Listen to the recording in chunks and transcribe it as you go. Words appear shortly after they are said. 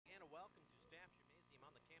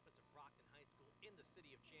the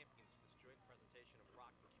City of Champions, this joint presentation of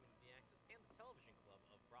Brockton Community Access and the Television Club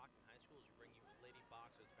of Brockton High School as we bring you Lady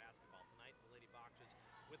Boxers basketball. Tonight, the Lady Boxers,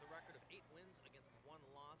 with a record of 8 wins against 1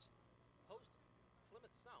 loss, host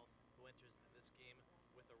Plymouth South, who enters this game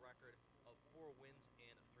with a record of 4 wins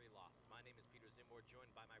and 3 losses. My name is Peter Zimor,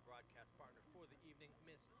 joined by my broadcast partner for the evening,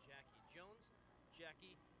 Miss Jackie Jones.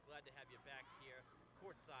 Jackie, glad to have you back here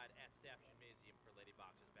courtside at Staff Gymnasium for Lady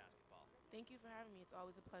Boxers basketball. Thank you for having me. It's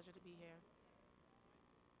always a pleasure to be here.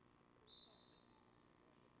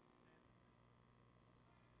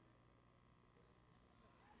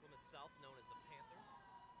 Plymouth South, known as the Panthers.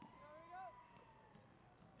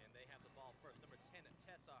 And they have the ball first. Number 10,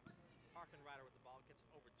 Tessa Harkenrider with the ball. Gets it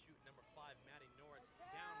over to number 5, Maddie Norris.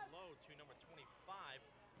 Down low to number 25,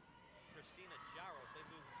 Christina Jaros. They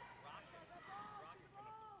lose it to Brockton. Brockton coming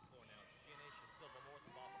up the floor now. Giannacia Silva more with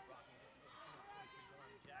the ball for Brockton. Gets it over to number 23,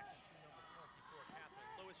 Lauren Jackson. To number 24,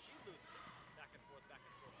 Catherine Lewis. She loses it. Back and forth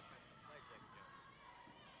defensive play, Jackie Jones.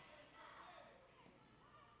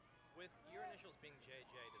 With your initials being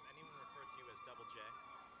JJ, does anyone refer to you as Double J?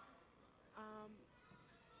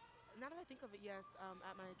 Now that I think of it, yes.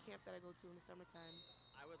 At my camp that I go to in the summertime.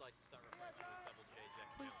 I would like to start referring to you as Double J,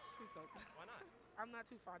 Jackie Please, Jones. please don't. Why not? I'm not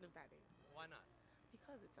too fond of that name. Why not?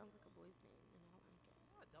 Because it sounds like a boy's name, and I don't like it.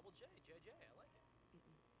 Oh, Double J, JJ, I like it.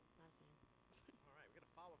 Not a fan. All right, we got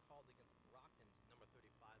a foul called against Brockton's number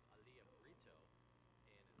 35, Aaliyah Brito,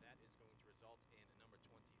 and that is going to result in number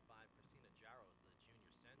 25, Christina Jaros, the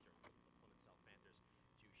junior center for the Plymouth South Panthers,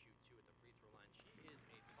 to shoot 2 at the free throw line. She is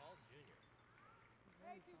a tall junior.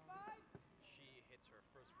 She hits her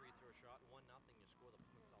first free throw shot, 1-0. You score the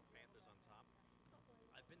Plymouth South Panthers on top.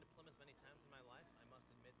 I've been to Plymouth many times in my life. I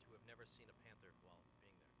must admit to have never seen a Panther while being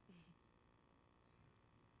there.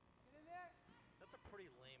 That's a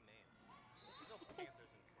pretty lame name. There's no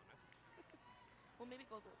Panthers in Plymouth. Well, maybe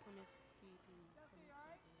it goes with Plymouth PP.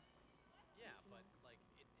 Yeah, but like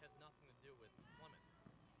it has nothing to do with Plymouth.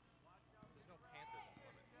 There's no Panthers in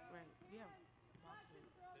Plymouth. Right. We have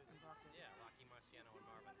boxers in Brockton. Yeah, Rocky Marciano and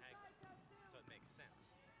Marvin Hagler. So it makes sense.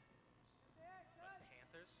 But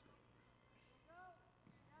Panthers?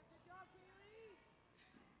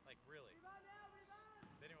 Like really?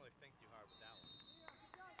 They didn't really think too hard with that one.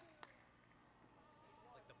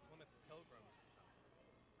 Like the Plymouth Pilgrims.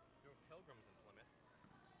 There were Pilgrims in Plymouth.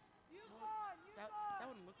 That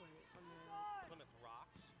wouldn't look right on the Plymouth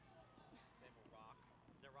Rocks. They have a rock.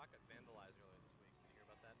 Their rock got vandalized earlier this week. Did you hear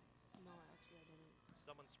about that? No, actually I didn't.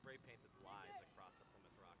 Someone spray painted lies across the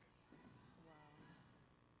Plymouth Rock. Wow.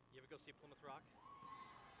 You ever go see Plymouth Rock?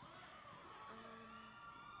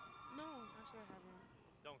 No, actually I haven't.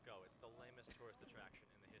 Don't go. It's the lamest tourist attraction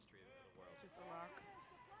in the history of the world. Just a rock.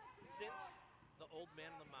 Since the old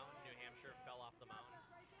man on the mountain, New Hampshire, fell off the mountain,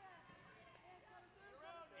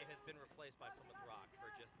 it has been replaced by Plymouth Rock for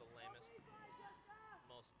just the lamest,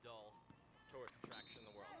 most dull tourist attraction in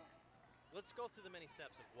the world. Let's go through the many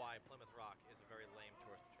steps of why Plymouth Rock is a very lame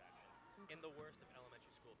tourist attraction in the worst of elementary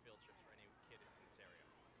school field trips for any kid in this area.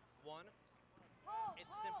 1, it's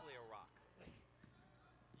simply a rock.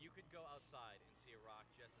 You could go outside and see a rock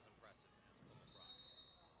just as impressive as Plymouth Rock.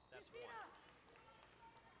 That's 1.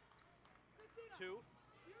 2,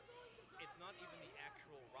 it's not even the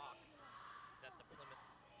actual rock that the Plymouth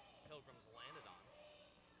Pilgrims landed on.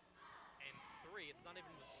 And 3, it's not even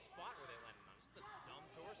the spot where they landed on. It's just a dumb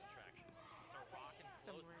tourist attraction. It's a rock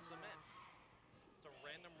enclosed with cement. It's a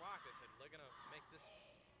random rock. They said, they're going to make this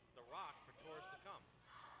the rock for tourists to come.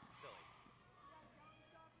 Silly.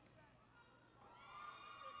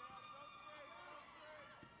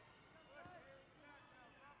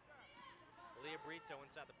 Leah Brito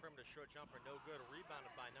inside the perimeter, short jumper, no good.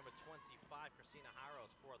 Rebounded by number 25, Christina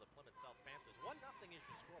Jaros for the Plymouth South Panthers. 1-0 is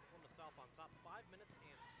your score. Plymouth South on top. 5 minutes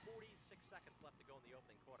and 46 seconds left to go in the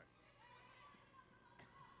opening quarter. Do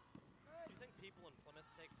you think people in Plymouth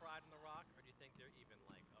take pride in the rock, or do you think they're even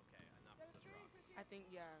like, okay, enough of this rock? I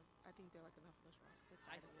think they're like enough of this rock. They're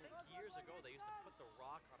I tired of it. think years ago they used to put the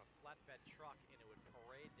rock on a flatbed truck and it would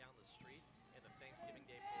parade down the street in the Thanksgiving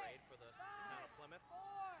Day parade for the town of Plymouth.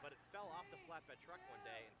 But it fell off the flatbed truck one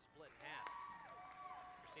day and split in half.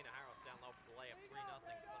 Christina Harris down low for the layup, 3-0,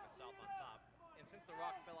 Plymouth South on top. And since the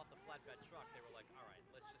rock fell off the flatbed truck, they were like, all right,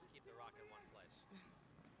 let's just keep the rock in one place.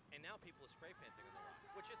 And now people are spray painting on the rock,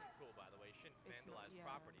 which isn't cool, by the way. You shouldn't vandalize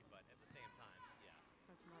property, but at the same time, yeah.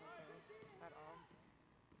 That's not okay at all.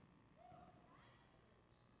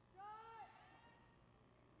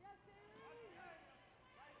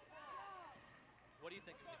 What do you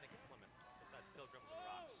think when you think of Plymouth, besides Pilgrims and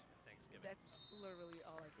Rocks and Thanksgiving? That's literally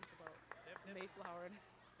all I think about. They have Mayflower.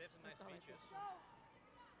 They have some nice beaches.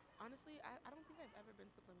 Honestly, honestly, I don't think I've ever been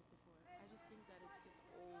to Plymouth before. I just think that it's just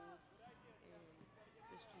old and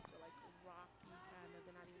the streets are like rocky kind of.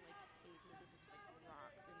 They're not even like pavement, they're just like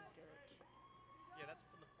rocks and dirt. Yeah, that's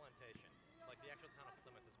Plymouth Plantation. Like the actual town of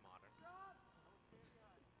Plymouth is modern.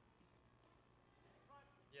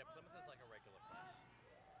 Yeah, Plymouth is like a regular place.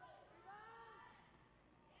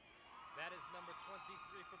 That is number 23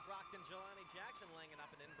 for Brockton, Jelani Jackson laying it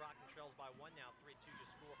up and in. Brockton trails by 1 now, 3-2 to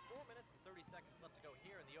score. 4 minutes and 30 seconds left to go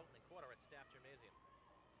here in the opening quarter at Staff Gymnasium.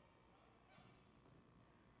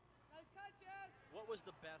 Nice catches! What was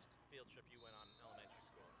the best field trip you went on in elementary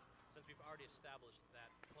school? Since we've already established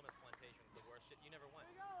that Plymouth Plantation was the worst shit, you never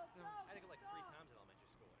went. No. I had to go like 3 times in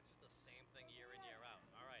elementary school. It's just the same thing year in, year out.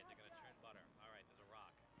 All right, they're going to churn butter. All right, there's a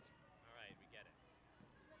rock. All right, we get it.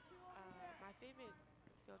 My favorite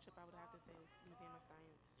field trip I would have to say was Museum of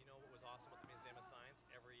Science. You know what was awesome with the Museum of Science?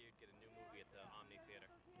 Every year you'd get a new movie at the Omni Theater.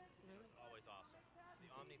 It was always awesome. The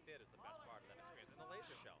Omni Theater is the best part of that experience. And the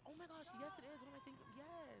laser show. Oh my gosh, yes it is. What am I thinking?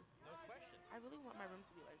 Yes. No question. I really want my room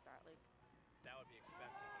to be like that. Like, That would be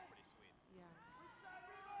expensive, but pretty sweet. yeah.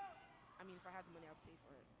 I mean, if I had the money, I would pay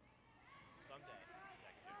for it. Someday,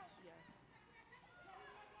 Jackie Jones. Yes.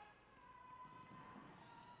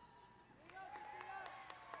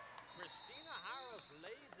 Christina Harrows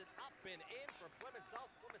lays it up and in for Plymouth South.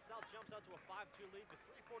 Plymouth South jumps out to a 5-2 lead with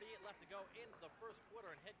 3:48 left to go in the first quarter.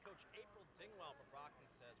 And head coach April Dingwell from Brockton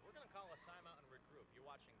says, we're going to call a timeout and regroup. You're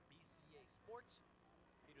watching BCA Sports.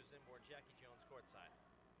 Peter Zimborn, Jackie Jones courtside.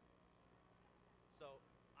 So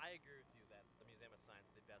I agree with you that the Museum of Science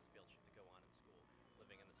is the best field trip to go on in school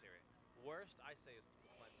living in this area. Worst, I say, is the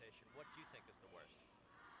Plantation. What do you think is the worst?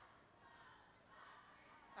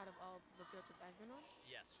 Out of all the field trips I've been on,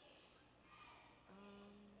 Yes.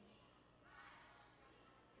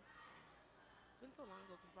 it's been so long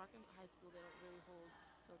ago because Brockton High School, they don't really hold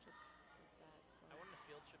field trips like that. So. I went on a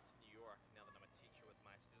field trip to New York now that I'm a teacher with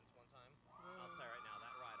my students one time. Really? I'll tell you right now,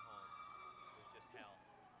 that ride home was just hell.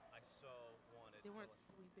 I so wanted They to. weren't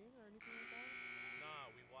sleeping or anything like that? No,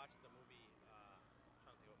 we watched the movie. I'm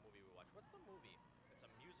trying to think what movie we watched. What's the movie? It's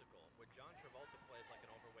a musical where John Travolta plays like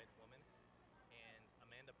an overweight woman, and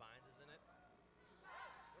Amanda Bynes is in it.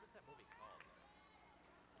 What is that movie called?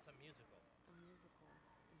 It's a musical. A musical.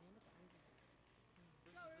 Amanda Bynes is in it.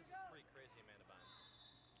 This is pretty crazy, Amanda Bynes.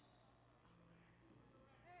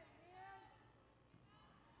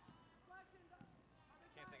 I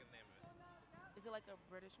can't think of the name of it. Is it like a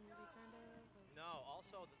British movie kind of? No,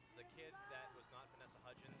 also the kid that was not Vanessa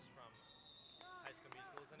Hudgens from High School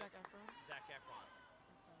Musical is in Zac it. Efron? Zac Efron.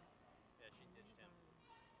 Okay. Yeah, she ditched him.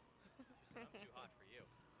 Bynes. She said, I'm too hot for you.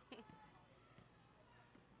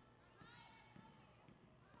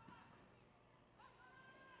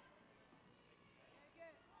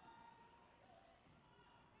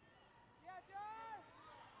 Yeah, John!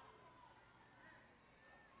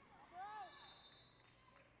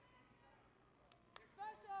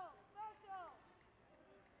 Special! Special!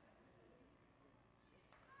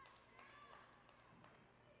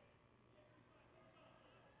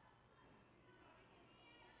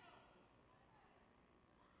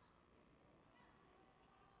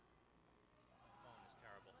 Phone is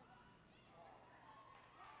terrible.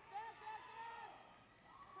 Back, back, back!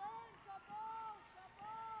 Turn! Stop ball! Stop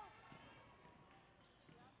ball!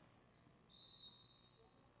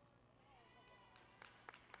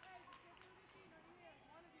 Hey, just get through the routine over here.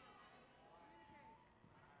 One of you. Communicate.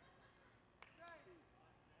 Right.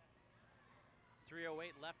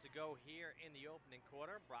 3:08 left to go here in the opening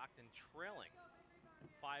quarter. Brockton trailing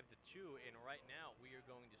 5-2, and right now we are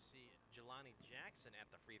going to see Jelani Jackson at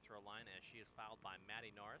the free throw line as she is fouled by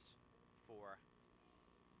Maddie Norris for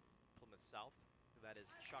Plymouth South. That is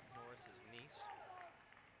Chuck Norris's niece,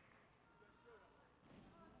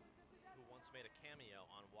 who once made a cameo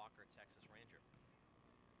on Walker, Texas Ranger.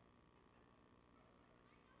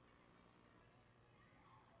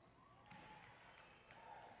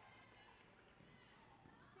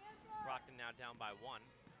 Brockton now down by 1.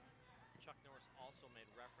 Chuck Norris also made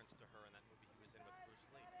reference to her in that movie he was in with Bruce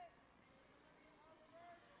Lee.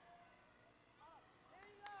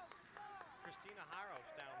 Christina Harrows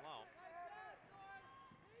down low.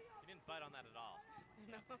 He didn't bite on that at all.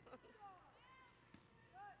 No.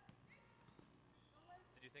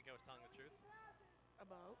 Did you think I was telling the truth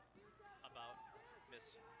About? about Miss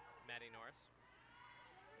Maddie Norris?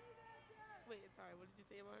 Wait, sorry, what did you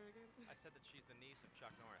say about her again? I said that she's the niece of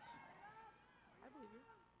Chuck Norris. I believe you.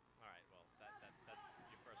 All right, well, that's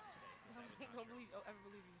your first mistake. That was not Don't true. ever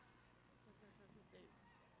believe you. That's my first mistake.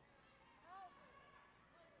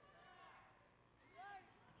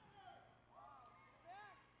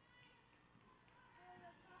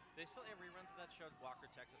 They still air reruns of that show, Walker,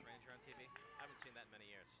 Texas Ranger, on TV. I haven't seen that in many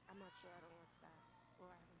years. I'm not sure. I don't watch that.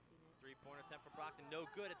 Or I haven't seen it. Three-pointer attempt for Brockton. No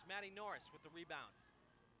good. It's Maddie Norris with the rebound.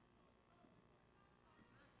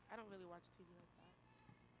 I don't really watch TV like that.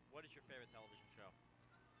 What is your favorite television show?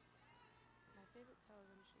 My favorite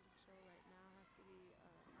television show right now has to be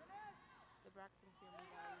The Brockton Family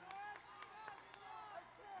Values.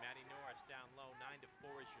 Maddie Norris down low.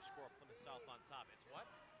 9-4 is your score. Plymouth South on top. It's what?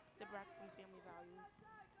 The Brockton Family Values.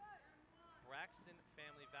 Braxton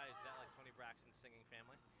Family Values. Is that like Tony Braxton's singing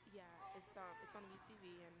family? Yeah, it's on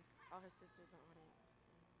WeTV and all her sisters are on it.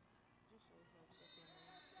 It just shows like their family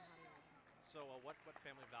and how they live and stuff. So what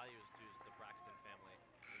family values does the Braxton family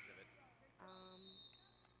exhibit? Family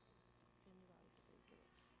values that they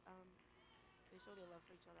exhibit. They show their love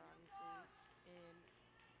for each other, obviously, and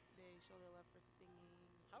they show their love for singing.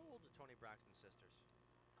 How old are Tony Braxton's sisters?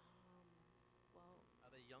 Well,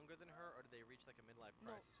 Are they younger than her, or do they reach like a midlife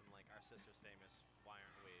No. crisis and like our sister's famous? Why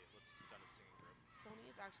aren't we? Let's start a singing group. Tony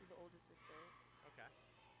is actually the oldest sister, Okay.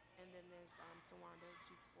 and then there's Tawanda,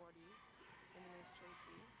 she's 40, and then there's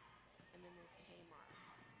Tracy, and then there's Tamar.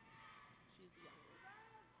 She's the youngest.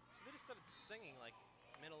 So they just started singing like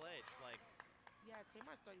middle aged, like Yeah,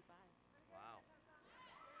 Tamar's 35, wow.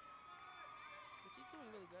 but she's doing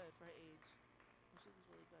really good for her age. And she does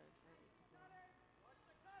really good for her age as well.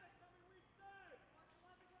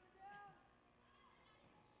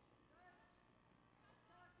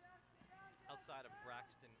 Outside of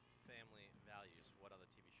Braxton Family Values, what other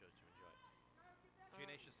TV shows do you enjoy?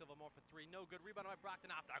 Giannacia Silva more for three. No good. Rebound by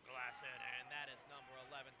Brockton off the glass in, and that is number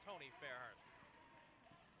 11, Tony Fairhurst.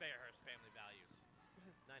 Fairhurst Family Values.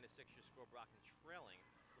 9-6 your score. Brockton trailing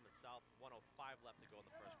Plymouth South. 1:05 left to go in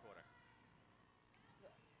the first quarter.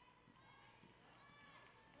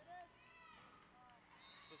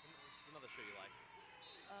 So it's another show you like.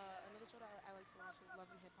 Another show that I like to watch is Love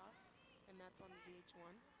and Hip Hop, and that's on VH1.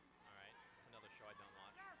 All right, it's another show I don't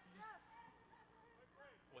watch.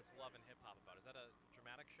 What's Love and Hip Hop about? Is that a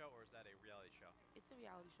dramatic show or is that a reality show? It's a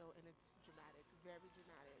reality show and it's dramatic, very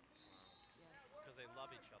dramatic. Yes. Because they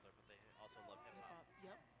love each other, but they also love hip Hip hop. hop.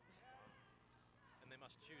 Yep. And they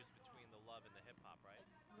must choose between the love and the hip hop, right?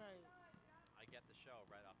 Right. I get the show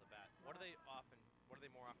right off the bat. What do they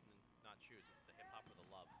more often than not choose? It's the hip hop or the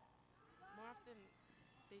love? More often,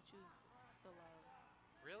 they choose the love.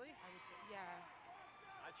 Really? I would say, yeah.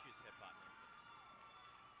 I choose hip hop.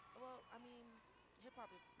 Well, I mean, hip hop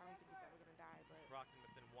is. I don't think it's ever gonna die, but Brockton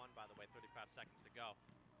within one, by the way. 35 seconds to go.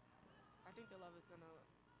 I think the love is gonna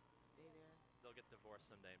stay there. They'll get divorced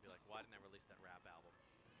someday and be like, "Why didn't I release that rap album?"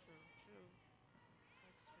 True. True.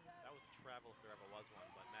 That's true. That was a travel if there ever was one,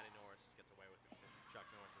 but Maddie Norris gets away with it from Chuck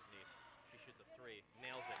Norris's niece. She shoots a three,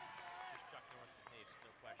 nails it. She's Chuck Norris's niece,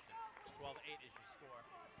 no question. 12-8 is your score.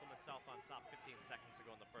 Plymouth South on top, 15 seconds to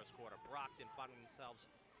go in the first quarter. Brockton finding themselves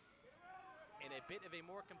in a bit of a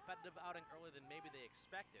more competitive outing early than maybe they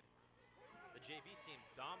expected. The JV team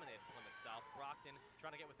dominated Plymouth South. Brockton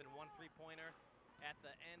trying to get within one three-pointer at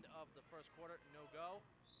the end of the first quarter. No go.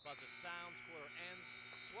 Buzzer sounds, quarter ends.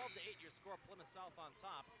 12-8 your score. Plymouth South on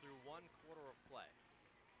top through one quarter of play.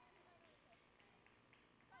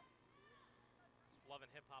 Is love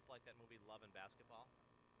and hip hop like that movie Love and Basketball,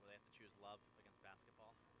 where they have to choose love against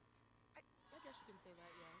basketball? I guess you can say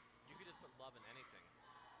that, yeah. You could just put love in anything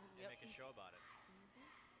and Yep. make a show about it. Mhm.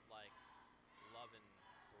 Like love and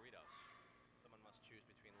burritos. Someone must choose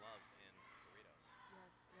between love and burritos.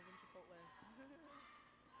 Yes, love and Chipotle.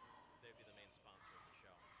 They'd be the main sponsor of the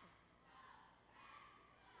show.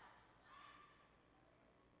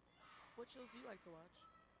 What shows do you like to watch?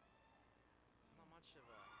 I'm not much of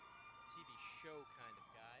a TV show kind of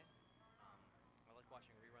guy. I like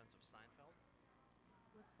watching reruns of Seinfeld.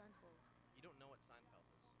 What's Seinfeld? You don't know what Seinfeld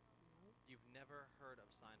is. No, You've never heard of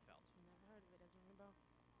Seinfeld. never heard of it. Doesn't ring a bell.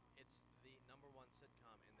 It's the #1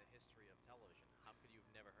 sitcom in the history of television. How could you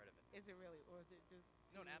have never heard of it? Is it really, or is it just?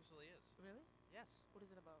 No, it TV? absolutely is. Really? Yes. What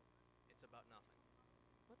is it about? It's about nothing.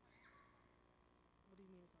 What do you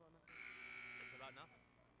mean it's about nothing? It's about nothing.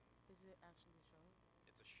 Is it actually a show?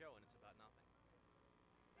 It's a show and it's about nothing.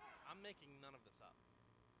 I'm making none of this up.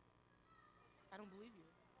 I don't believe you.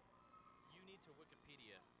 You need to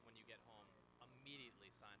Wikipedia when you get home immediately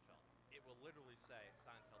Seinfeld. It will literally say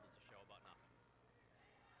Seinfeld is a show about nothing.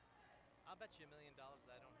 I'll bet you $1 million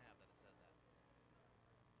that I don't have that it says that.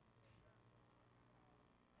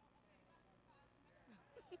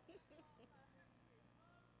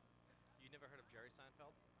 You never heard of Jerry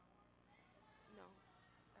Seinfeld? No,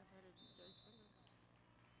 I've heard of Jerry Springer.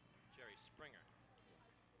 Jerry Springer.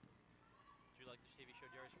 Do you like the TV show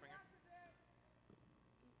Jerry Springer?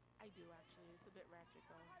 I do actually. It's a bit ratchet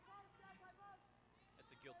though.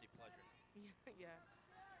 It's a guilty pleasure. Yeah.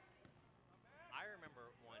 I remember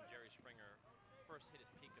when Jerry Springer first hit his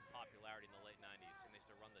peak of popularity in the late 90s, and they used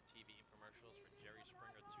to run the TV infomercials for Jerry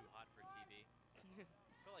Springer Too Hot for TV. I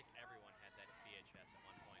feel like everyone had that VHS at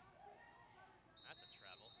one point. That's a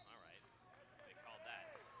treble. All right. They called that.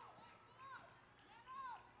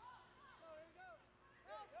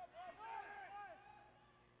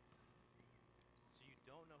 So you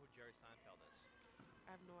don't know who Jerry Seinfeld is?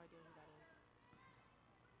 I have no idea who that is.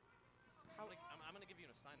 I'm gonna give you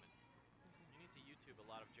an assignment. Okay. You need to YouTube a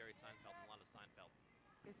lot of Jerry Seinfeld and a lot of Seinfeld.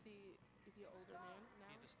 Is he an older man now?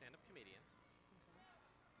 He's a stand-up comedian. Okay.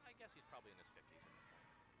 I guess he's probably in his 50s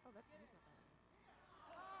at this point. Oh, he's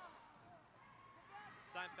not that old.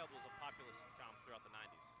 Seinfeld was a popular sitcom throughout the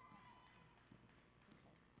 90s, Okay.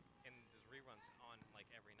 and there's reruns on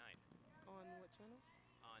like every night On what channel?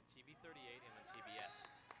 on TV 38 and on TBS.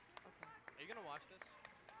 Okay. Are you gonna watch this?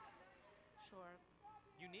 Sure.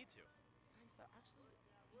 You need to. Seinfeld. Actually,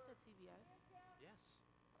 you said TBS. Yes.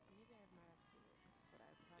 Maybe I might have seen it, but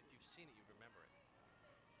I If probably. you've seen it, you remember it.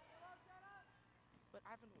 But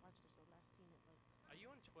I haven't watched it, so I've seen it like. Are you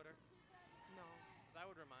on Twitter? No, Because I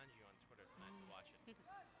would remind you on Twitter tonight to watch it.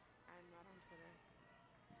 I'm not on Twitter.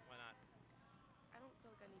 Why not? I don't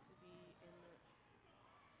feel like I need to be in the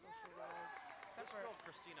social world. This Except for girl,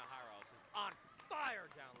 Christina Harros, is on fire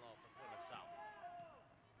down low from Plymouth South.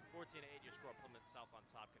 14-8, your score, Plymouth South on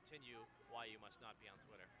top. Continue why you must not be on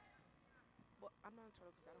Twitter. well, I'm not on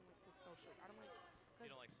Twitter because I don't like the social. I don't like. You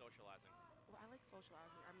don't like socializing. Well, I like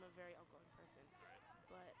socializing. I'm a very outgoing person,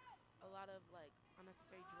 Right. but a lot of like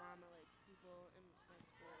unnecessary drama, like people in my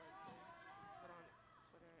school like to put on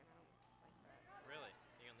Twitter, and I don't like that. So. Really?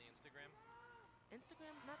 You on the Instagram?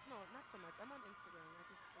 Instagram? Not so much. I'm on Instagram. I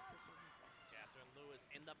just take pictures and stuff. Catherine Lewis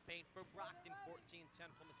in the paint for Brockton.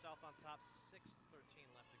 14-10, Plymouth South on top. 6:13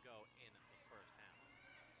 left to go in the first half.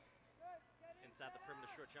 Inside the perimeter,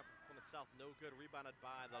 short jumper for Plymouth South. No good. Rebounded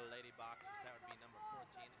by the Lady Boxers. That would be number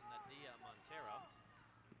 14, Nadia Montero.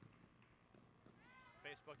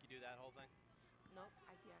 Facebook, you do that whole thing? Nope,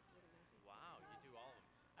 I deactivated my Facebook. Wow, you do all of them.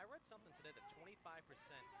 I read something today that 25%,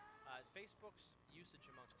 Facebook's usage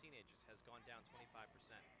amongst teenagers has gone down 25%.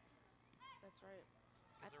 That's right.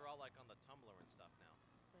 Because they're all like on the Tumblr and stuff now.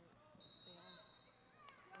 Right. They are.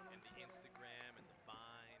 I'm on And the Twitter. Instagram and the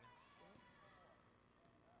Vine, Yep.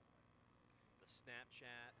 the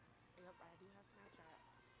Snapchat. Yep, I do have Snapchat.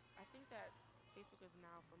 I think that Facebook is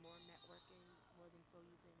now for more networking more than so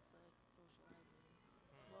using for like socializing.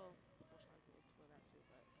 Well, socializing it's for that too,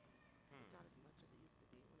 but it's not as much as it used to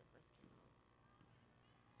be when it first came out.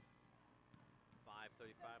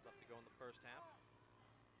 5:35 left to go in the first half.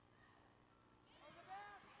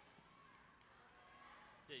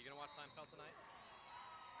 Yeah, you gonna watch Seinfeld tonight?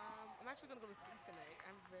 I'm actually gonna go to sleep tonight.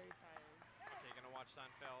 I'm very tired. Okay, you're gonna watch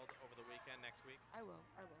Seinfeld over the weekend next week? I will.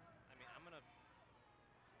 I mean, I'm gonna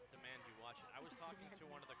demand you watch it. I was talking to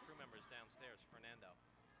one of the crew members downstairs, Fernando,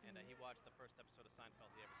 and he watched the first episode of Seinfeld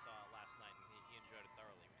he ever saw last night, and he enjoyed it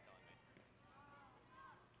thoroughly, he was telling me.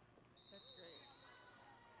 That's great.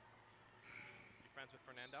 You friends with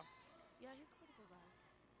Fernando? Yeah, he's a pretty cool guy.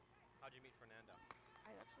 How'd you meet Fernando?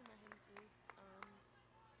 I actually met him through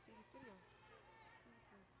TV studio. TV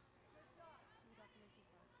documentary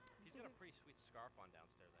stuff. He's got a pretty sweet scarf on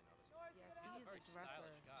downstairs, I noticed. Yes, He's he a is very a dresser.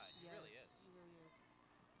 stylish guy. He Yes, really is. He really is.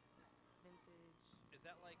 Vintage. Is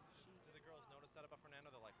that like, Chic. do the girls notice that about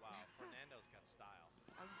Fernando? They're like, wow, Fernando's got style.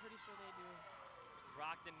 I'm pretty sure they do.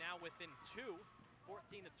 Brockton now within 2,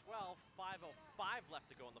 14-12, 5:05 left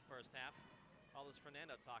to go in the first half. All this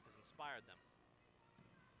Fernando talk has inspired them.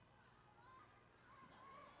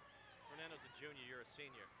 Fernando's a junior, you're a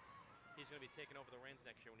senior. He's going to be taking over the reins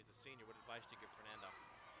next year when he's a senior. What advice do you give Fernando?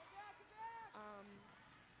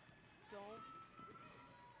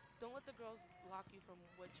 Don't let the girls block you from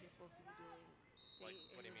what you're supposed to be doing. Stay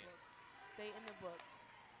in What do you the mean? books. Stay in the books.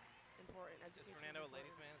 Important. Is Education Fernando a important.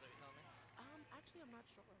 ladies' man? Is that what you're telling me? Actually, I'm not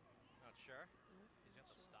sure. Not sure. Mm, He's got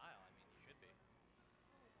the sure. style. I mean, he should be.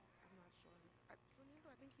 I'm not sure. Fernando,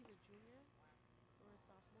 I think he's a junior or a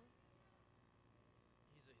sophomore.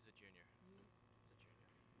 He's a junior. He's He's a junior.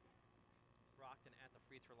 Brockton at the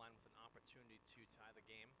free throw line with an opportunity to tie the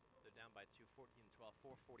game. They're down by 2, 14-12,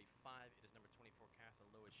 4:45. It is number 24, Catherine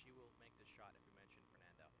Lewis. She will make the shot if we mention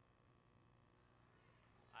Fernando.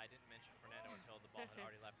 I didn't mention Fernando until the ball had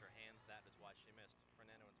already left her hands. That is why she missed.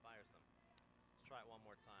 Fernando inspires them. Let's try it one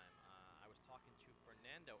more time. I was talking to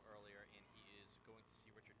Fernando earlier, and he is going to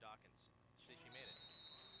see Richard Dawkins. She made it.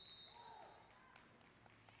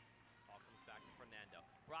 Ball comes back to Fernando.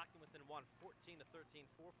 Brockton within 1, 14-13,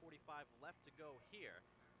 4:45 left to go here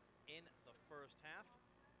in the first half.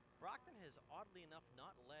 Brockton has, oddly enough,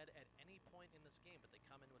 not led at any point in this game, but they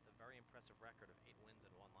come in with a very impressive record of 8 wins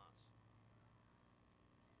and 1 loss.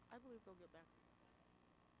 I believe they'll get back.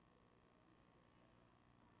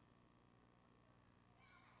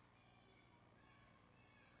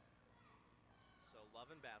 So,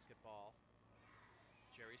 love and basketball.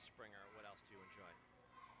 Jerry Springer, what else do you enjoy?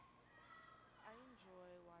 I enjoy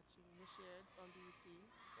watching The Shareds on BET.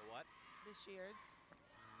 The what? The Shareds.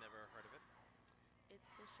 Never heard of it. It's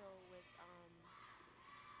a show with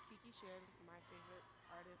Kiki Sherrod, my favorite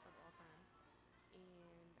artist of all time,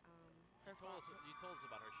 and her father. You told us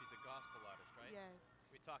about her. She's a gospel artist, right? Yes.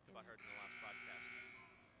 We talked about her in the last podcast.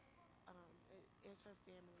 It's her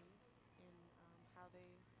family and how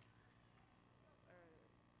they are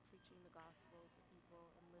preaching the gospel to people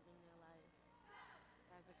and living their life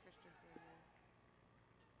as a Christian family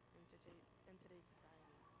in today's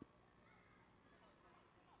society.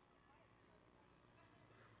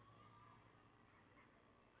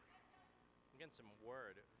 I'm getting some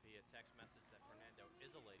word via text message that Fernando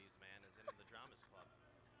is a ladies' man, is in the Dramas Club.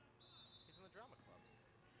 He's in the Drama Club.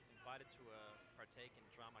 Invited to partake in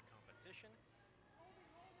drama competition.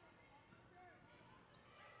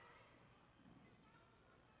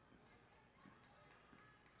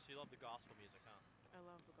 So you love the gospel music, huh? I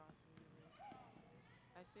love the gospel music.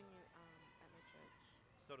 I sing it at my church.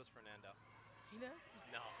 So does Fernando. He does?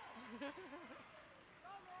 No.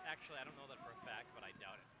 Actually, I don't know that for a fact, but I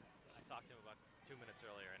doubt it. I talked to him about 2 minutes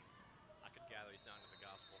earlier, and I could gather he's not into the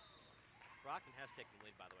gospel. Brockton has taken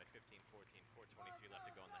the lead, by the way, 15-14, 4:23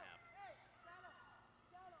 left to go in the half.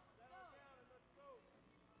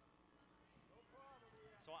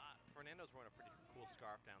 So Fernando's wearing a pretty cool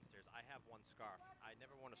scarf downstairs. I have one scarf. I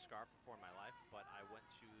never worn a scarf before in my life, but I went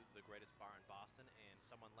to the greatest bar in Boston, and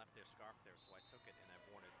someone left their scarf there, so I took it and I've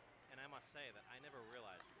worn it. And I must say that I never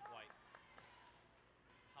realized quite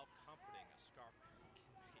how comforting a scarf can be.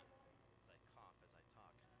 As I cough as I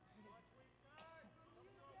talk.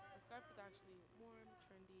 The scarf is actually warm,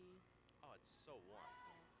 trendy. Oh, it's so warm.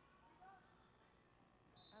 Yes.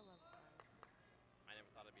 I love scarves. I never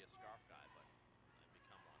thought I'd be a scarf guy, but I've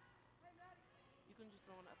become one. You can just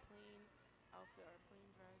throw on a plain outfit or a plain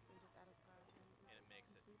dress and just add a scarf. And it makes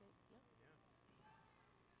it. Yep. Yeah.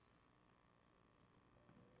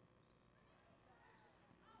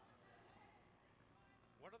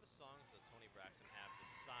 What other songs does Tony Braxton have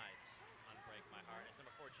besides Unbreak My Heart? As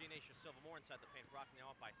number 4, G Nation Silva more inside the paint. Brockton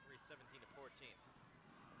now up by 3, 17-14.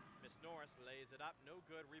 Miss Norris lays it up. No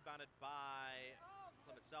good. Rebounded by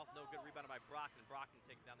Plymouth South. No good. Rebounded by Brockton. Brockton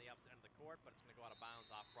taking down the opposite end of the court, but it's going to go out of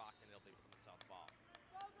bounds off Brockton. It'll be Plymouth South ball.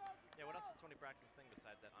 Yeah, what else is Tony Braxton sing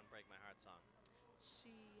besides that Unbreak My Heart song?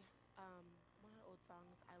 She, one of her old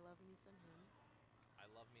songs, I Love Me Some Him. I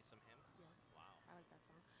Love Me Some Him? Yes. Wow. I like that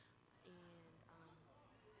song.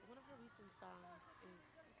 And one of her recent songs is it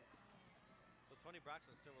called? So Tony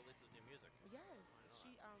Braxton still releases new music? Yes.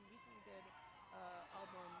 She recently did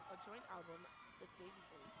a joint album with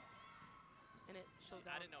Babyface. And it shows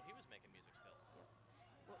I didn't know he was making music still. Yep.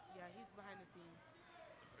 Well, yeah, he's behind the scenes. He's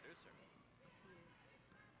a producer. He is.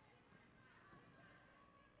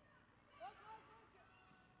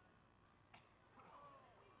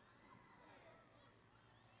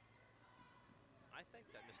 I think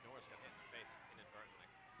that Miss Norris got hit in the face inadvertently.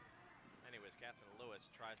 Anyways, Catherine Lewis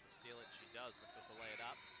tries to steal it. She does, but supposed to lay it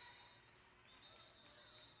up.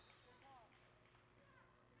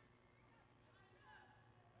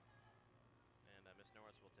 And Miss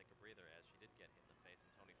Norris will take a breather as she did get hit in the face.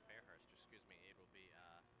 And Tony Fairhurst, excuse me, it will be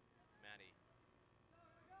Maddie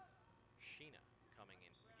Sheena coming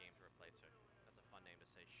into the game to replace her. That's a fun name to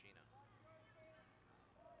say, Sheena.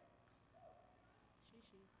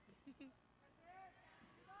 She.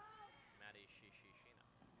 Maddie Sheena.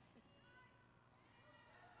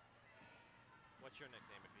 What's your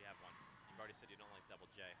nickname if you have one? You've already said you don't like Double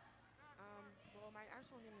J. Well, my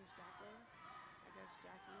actual name is Jacqueline. I guess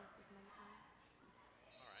Jackie is my nickname.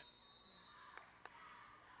 All right.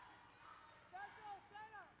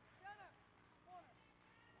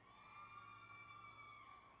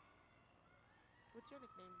 What's your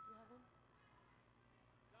nickname? Do you have one?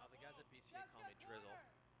 The guys at BCA call me Drizzle.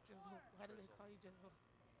 Drizzle. Why do they Drizzle. call you Drizzle?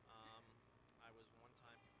 I was one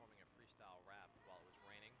time performing a freestyle rap while it was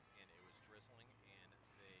raining and it was drizzling, and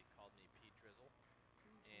they called me P Drizzle,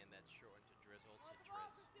 and that's shortened to Drizzle to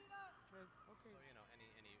Drizz. Drizz. Okay. So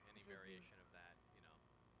any Drizzy. variation of that, like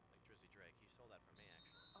Drizzy Drake. He stole that from me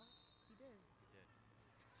actually. Oh, he did. He did.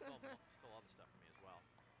 Stole other stuff from me as well.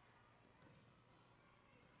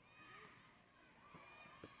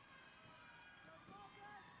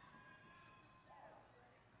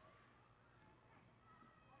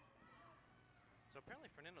 So So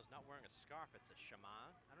apparently Fernando's not wearing a scarf. It's a shema.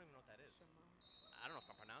 I don't even know what that is. Shema. I don't know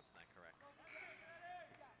if I'm pronouncing that correct. Oh, well.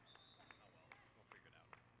 We'll figure it out.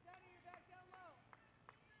 Johnny, you're back down low.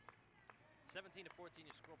 17-14,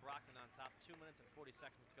 your score. Brockton on top. 2 minutes and 40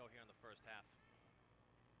 seconds to go here in the first half.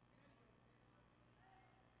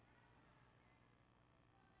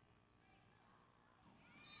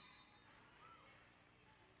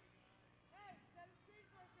 Hey, set a screen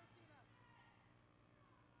for Christina.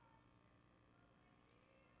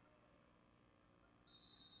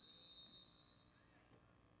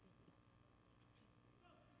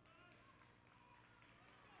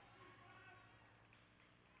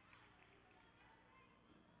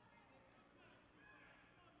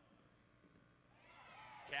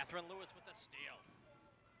 Catherine Lewis with the steal.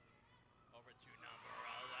 Over to number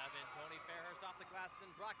 11, Tony Fairhurst off the glass, and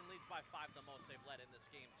then Brockton leads by 5, the most they've led in this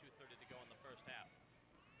game. 2:30 to go in the first half.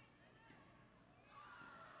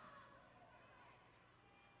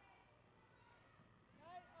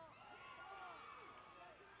 Hey, come on. Back to the ball.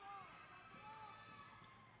 Back to the ball.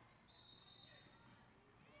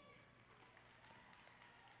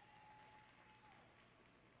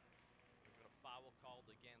 We've got a foul called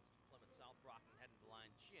against Plymouth South. Brockton heading to the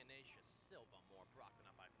line. Giannacia Silva more. Brockton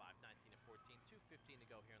up by 5, 19-14. 2:15 to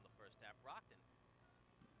go here in the first half. Brockton,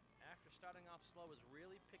 after starting off slow, is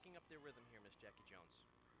really picking up their rhythm here, Miss Jackie Jones.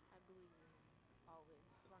 I believe in always.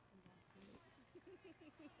 Brockton Boston. North.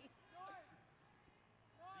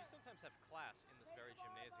 So you sometimes have class in this very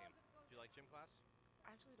gymnasium. Do you like gym class?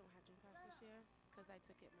 I actually don't have gym class this year because I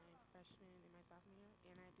took it my freshman and my sophomore year,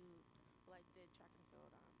 and I did track and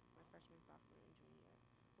field my freshman, sophomore, and junior year.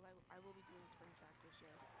 Well, I will be doing spring track this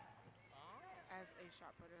year Oh. as a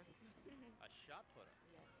shot putter. A shot putter.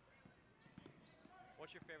 Yes.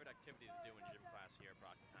 What's your favorite activity to do in gym class here at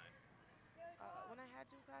Brockton High? When I had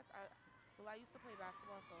gym class, I used to play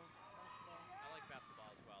basketball, so basketball. I like basketball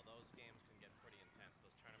as well. Those games can get pretty intense.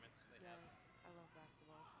 Those tournaments they Yes, have. I love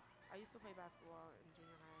basketball. I used to play basketball in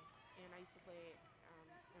junior high, and I used to play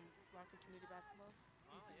in Brockton community basketball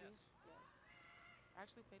Oh, recently. yes. Yes. I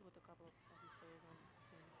actually played with a couple of these players on the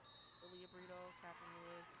team. Aaliyah Brito, Catherine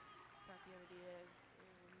Lewis, Tatiana Diaz,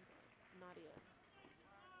 and Nadia.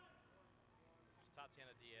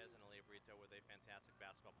 Tatiana Diaz and Aaliyah Brito, were they fantastic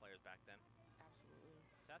basketball players back then? Absolutely.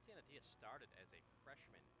 Tatiana Diaz started as a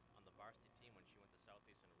freshman on the varsity team when she went to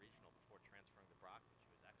Southeastern Regional before transferring to Brockton.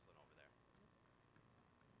 She was excellent over there.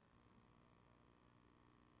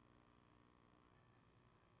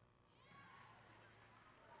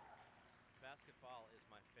 Basketball is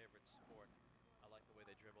my favorite sport. I like the way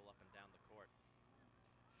they dribble up and down the court.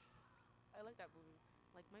 I like that movie.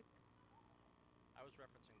 Like Mike. I was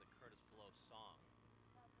referencing the Curtis Blow song,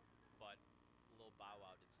 but Lil Bow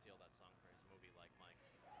Wow did steal that song for his movie Like Mike.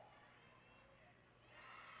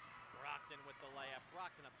 Brockton with the layup.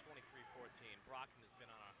 Brockton up 23-14. Brockton has been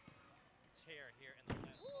on a tear here in the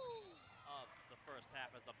last portion of the first half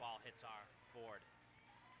as the ball hits our board.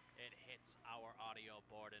 It hits our audio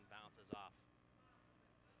board and bounces off.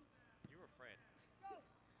 You were afraid.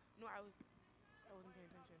 No, I wasn't paying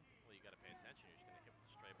attention. Well, you got to pay attention. You're just going to hit with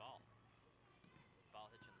a stray ball. Ball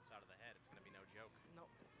hits you in the side of the head. It's going to be no joke. Nope.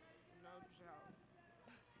 No joke.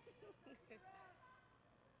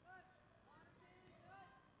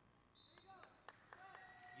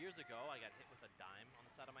 Years ago, I got hit with a dime on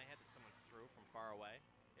the side of my head that someone threw from far away.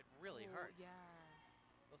 It really Oh, hurt. Yeah.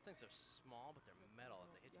 Those things are small, but they're metal, and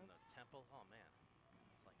they hit you in Yep. the temple. Oh man,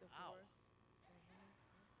 it's like The ow. fourth.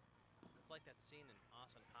 It's like that scene in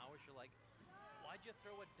Austin Powers. You're like, why'd you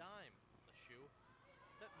throw a dime? The shoe.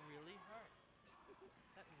 That really hurt.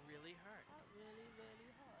 That really hurt. That really, really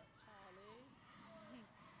hurt, Charlie.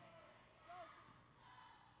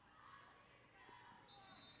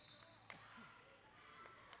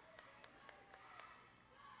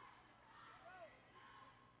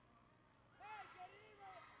 Hey, get it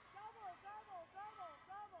even. Double, double, double,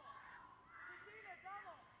 double. Christina,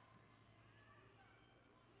 double.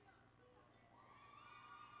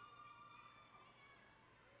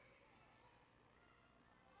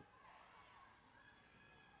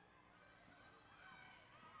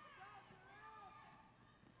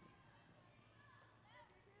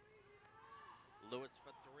 Lewis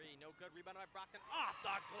for three. No good. Rebound by Brockton. Off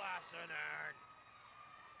the glass and in.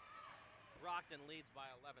 Brockton leads by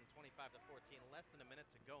 11, 25-14. Less than a minute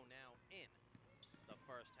to go now in the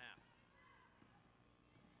first half.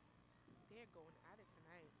 They're going at it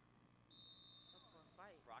tonight. Up for a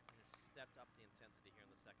fight. Brockton has stepped up the intensity here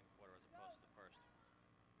in the second quarter as opposed to the first.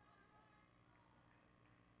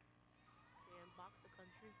 They're in boxer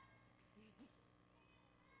country.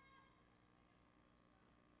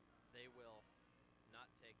 They will not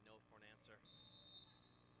take no for an answer.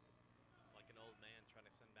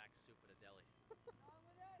 soup in a deli. On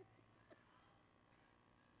with it.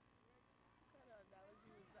 What kind of analogy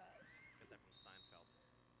was that? Got that from Seinfeld.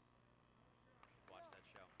 Watch that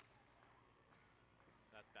show.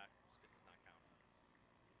 That skit does not count.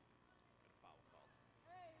 Got a foul called.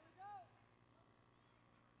 Hey, here we go.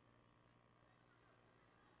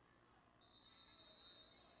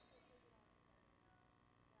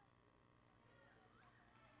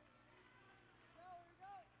 Go, here we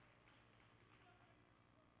go.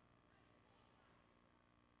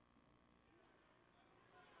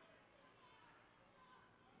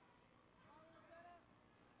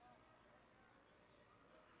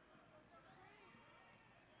 On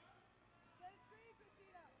with the setup. Set a screen,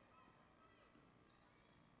 Christina.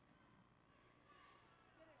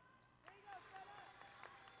 Get it. There you go, set up.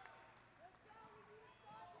 Let's go, we need to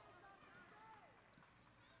start this. Let's go.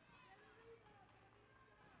 Get a rebound, baby.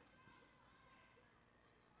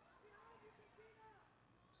 Behind you, Christina.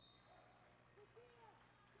 Christina,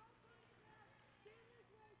 don't turn to the left. Stand this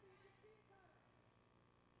way so you can see it better.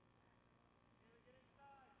 Here, get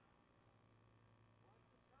inside. Watch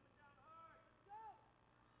this coming down hard. Let's go.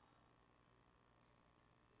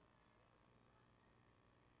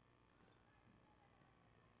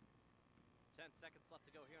 10 seconds left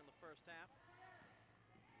to go here in the first half.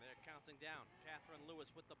 They're counting down. Catherine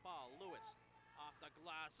Lewis with the ball. Lewis off the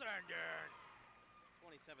glass and in.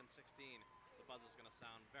 27-16. The buzzer's going to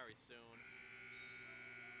sound very soon.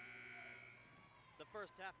 The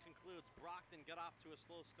first half concludes. Brockton got off to a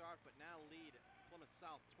slow start, but now lead Plymouth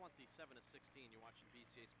South 27-16. You're watching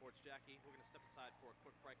BCA Sports. Jackie, we're going to step aside for a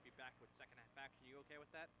quick break. Be back with second half action. You okay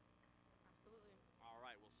with that? Absolutely. All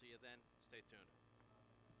right, we'll see you then. Stay tuned.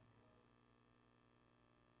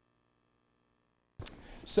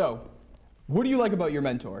 So, what do you like about your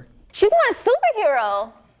mentor? She's my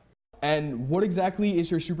superhero. And what exactly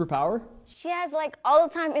is her superpower? She has like all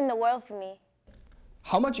the time in the world for me.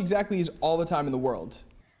 How much exactly is all the time in the world?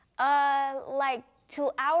 Like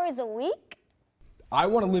 2 hours a week. I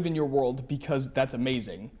want to live in your world because that's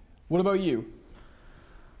amazing. What about you?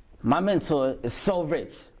 My mentor is so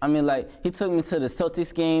rich. I mean, like, he took me to the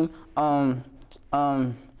Celtics game,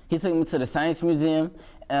 he took me to the Science Museum,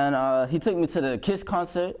 and he took me to the Kiss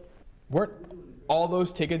concert. Weren't all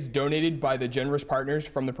those tickets donated by the generous partners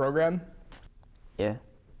from the program? Yeah.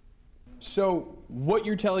 So, what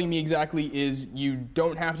you're telling me exactly is you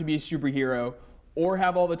don't have to be a superhero, or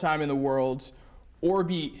have all the time in the world, or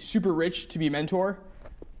be super rich to be a mentor?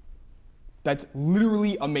 That's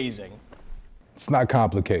literally amazing. It's not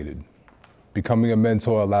complicated. Becoming a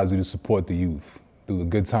mentor allows you to support the youth through the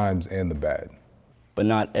good times and the bad. But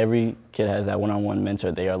not every kid has that one-on-one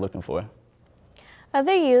mentor they are looking for.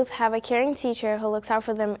 Other youth have a caring teacher who looks out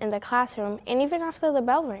for them in the classroom and even after the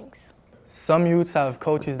bell rings. Some youths have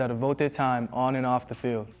coaches that devote their time on and off the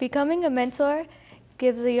field. Becoming a mentor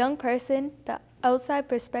gives a young person the outside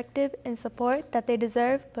perspective and support that they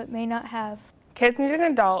deserve but may not have. Kids need an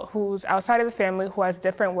adult who's outside of the family who has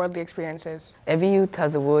different worldly experiences. Every youth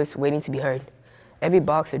has a voice waiting to be heard. Every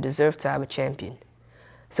boxer deserves to have a champion.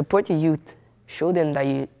 Support your youth. Show them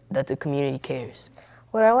that the community cares.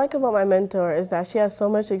 What I like about my mentor is that she has so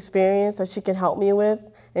much experience that she can help me with,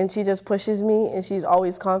 and she just pushes me, and she's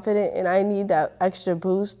always confident, and I need that extra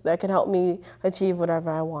boost that can help me achieve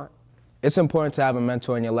whatever I want. It's important to have a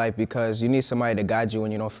mentor in your life because you need somebody to guide you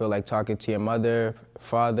when you don't feel like talking to your mother,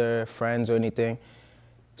 father, friends, or anything.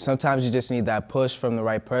 Sometimes you just need that push from the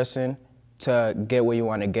right person to get where you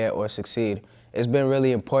want to get or succeed. It's been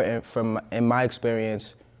really important in my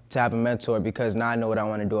experience to have a mentor because now I know what I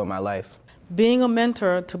want to do in my life. Being a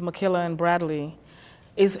mentor to Michaela and Bradley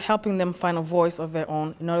is helping them find a voice of their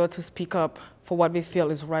own in order to speak up for what they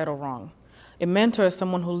feel is right or wrong. A mentor is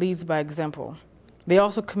someone who leads by example. They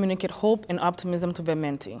also communicate hope and optimism to their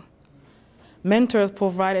mentee. Mentors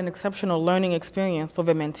provide an exceptional learning experience for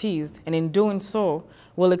their mentees, and in doing so,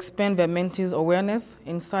 will expand their mentees' awareness,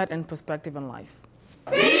 insight, and perspective in life.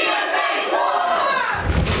 Be a mentor!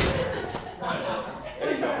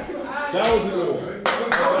 That was a good one.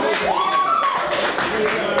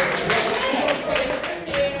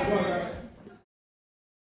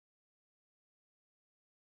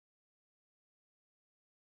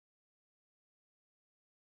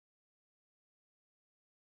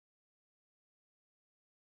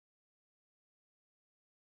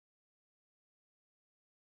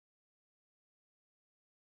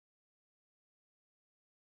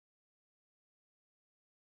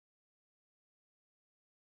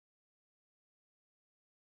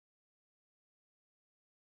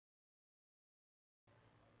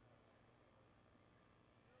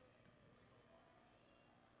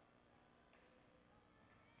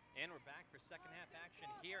 And we're back for second half action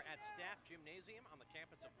here at Staff Gymnasium on the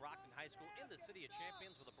campus of Brockton High School in the City of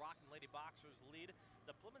Champions, where the Brockton Lady Boxers lead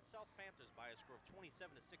the Plymouth South Panthers by a score of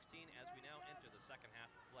 27-16 as we now enter the second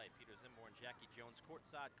half of play. Peter Zimborn and Jackie Jones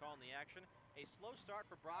courtside calling the action. A slow start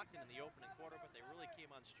for Brockton in the opening quarter, but they really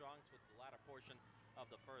came on strong towards the latter portion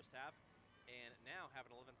of the first half. And now have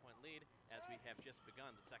an 11-point lead as we have just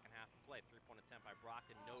begun the second half of play. 3-point attempt by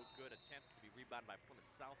Brockton, no good. Attempt to be rebounded by Plymouth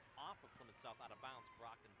South, off of Plymouth South, out of bounds.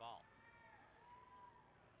 Brockton ball.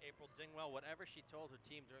 April Dingwell, whatever she told her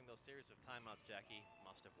team during those series of timeouts, Jackie,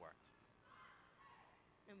 must have worked.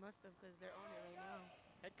 It must have, because they're on it right now.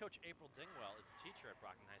 Head coach April Dingwell is a teacher at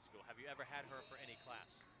Brockton High School. Have you ever had her for any class?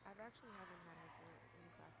 I've actually haven't had her for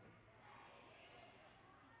any classes,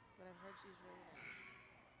 but I've heard she's really nice.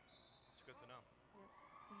 It's good to know. Yep.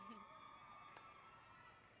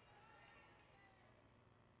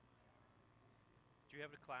 Do you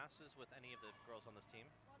have classes with any of the girls on this team?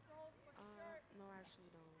 No, I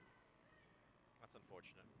actually don't. That's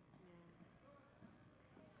unfortunate. Yeah.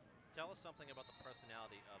 Tell us something about the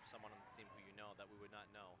personality of someone on this team who you know that we would not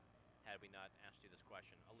know had we not asked you this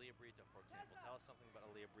question. Aaliyah Brito, for example. Tell us something about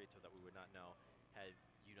Aaliyah Brito that we would not know had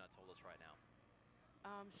you not told us right now.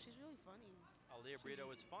 She's really funny. Aaliyah Brito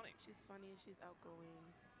is funny. She's funny. She's outgoing.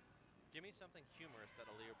 Give me something humorous that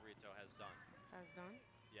Aaliyah Brito has done. Has done?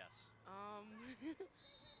 Yes.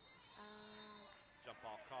 Jump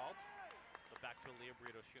ball called. But back to Aaliyah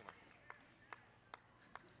Brito's humor.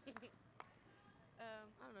 I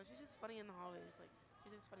don't know. She's just funny in the hallways. Like, she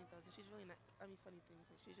just funny things. She's really nice. I mean, funny things.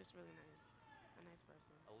 Like, she's just really nice. A nice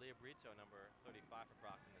person. Aaliyah Brito, number 35 for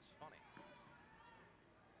Brockton, is funny.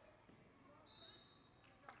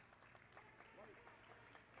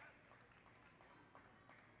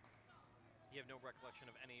 You have no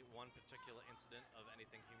recollection of any one particular incident of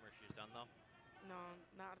anything humorous she's done, though? No,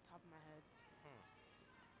 not at the top of my head.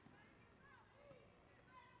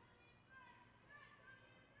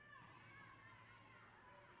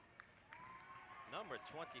 Number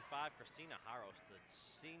 25, Christina Haros, the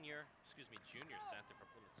junior center for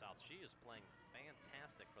Plymouth South. She is playing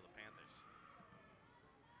fantastic for the Panthers.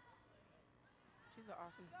 She's an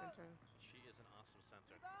awesome center. She is an awesome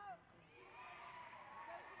center.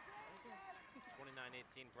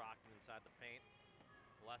 29-18, Brockton inside the paint.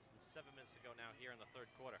 Less than 7 minutes to go now here in the third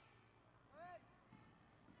quarter.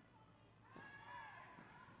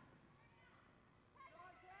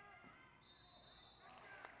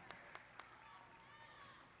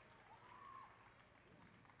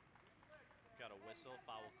 Got a whistle.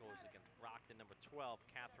 Foul goes against Brockton. Number 12,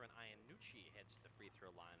 Catherine Iannucci hits the free throw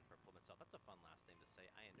line for Plymouth South. That's a fun last name to say,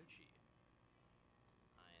 Iannucci.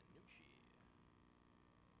 Iannucci.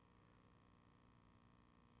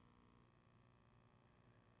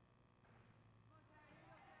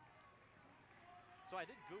 So I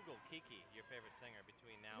did Google Kiki, your favorite singer,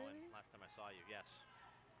 between now and last time I saw you. Yes.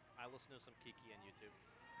 I listen to some Kiki on YouTube.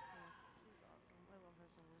 Yes, she's awesome. I love her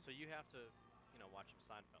so much. So you have to, watch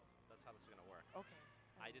some Seinfeld. That's how this is going to work. Okay.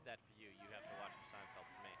 I did that for you. You have to watch some Seinfeld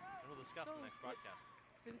for me. And we'll discuss the next broadcast.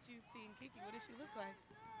 Since you've seen Kiki, what does she look like?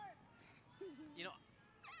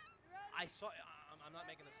 I saw, I'm not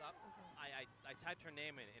making this up. Okay. I typed her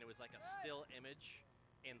name in, and it was like a still image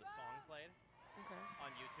in the song played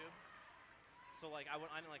on YouTube. So I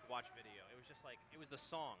didn't watch video. It was just it was the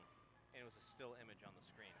song, and it was a still image on the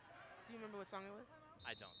screen. Do you remember what song it was?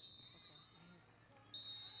 I don't.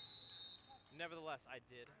 Nevertheless, I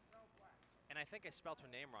did. And I think I spelled her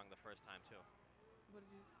name wrong the first time, too. What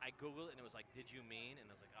did you? I Googled it, and it was like, did you mean? And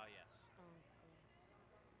I was like, oh, yes. Oh,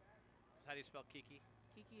 So how do you spell Kiki?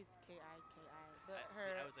 Kiki is K-I-K-I. But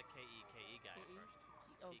I was a K-E-K-E guy at first.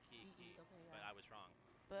 Kiki. Okay, yeah. But I was wrong.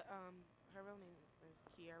 But her real name is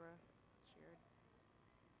Kiara Sheard.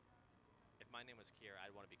 If my name was Kiera,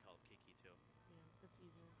 I'd want to be called Kiki, too. Yeah, that's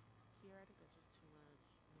easier. Kiara, I think that's just too much.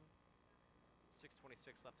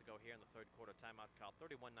 6:26 left to go here in the third quarter. Timeout called.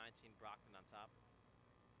 31-19, Brockton on top.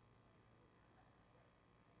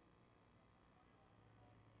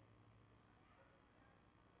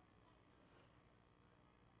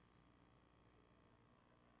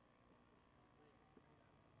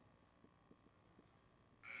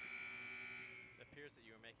 It appears that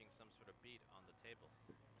you are making some sort of beat on the table.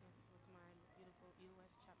 Yes, with my beautiful EOS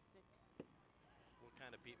chopstick. What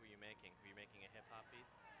kind of beat were you making? Were you making a hip-hop beat?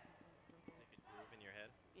 So you could groove in your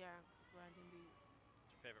head? Yeah, grinding beat. What's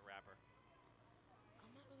your favorite rapper?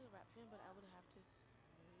 I'm not really a rap fan, but I would have to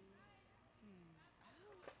say,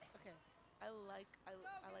 okay. I like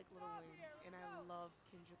Lil Wayne, and I love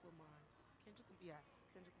Kendrick Lamar. Kendrick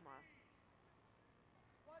Lamar.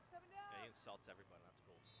 Yeah, he insults everybody. That's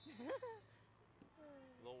cool.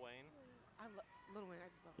 Lil Wayne? Lil Wayne, I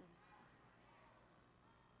just love him.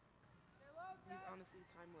 He's honestly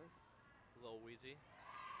timeless. Lil Weezy.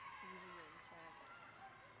 He's a young track.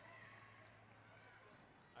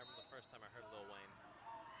 I remember the first time I heard Lil Wayne.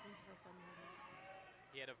 When's the first time you heard him?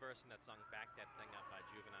 He had a verse in that song, Back That Thing Up by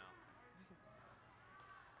Juvenile.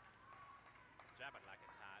 Drop it like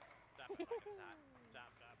it's hot. Drop it like it's hot. Drop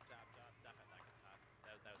it like it's hot.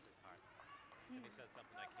 That was his part. And he said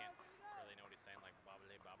something I can't really know what he's saying, like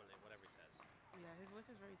bobbly, bobbly, whatever he says. Yeah, his voice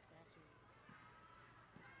is very scratchy.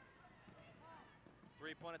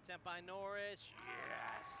 3-point attempt by Norris.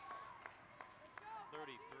 Yes!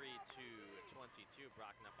 33-22.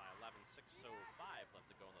 Brockton up by 11. 6:05 left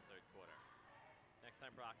to go in the third quarter. Next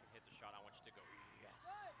time Brockton hits a shot, I want you to go, yes.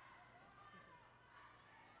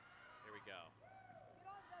 Here we go.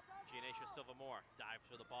 Gianacia Silvermore dives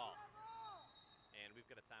for the ball. And we've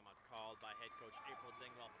got a timeout called by head coach April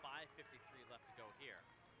Dingwell. 5:53 left to go here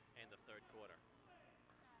in the third quarter.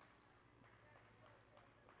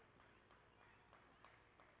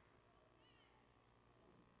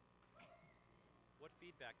 What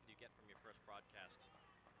feedback did you get from your first broadcast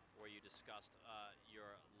where you discussed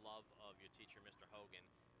your love of your teacher, Mr. Hogan,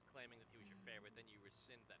 claiming that he was your favorite, then you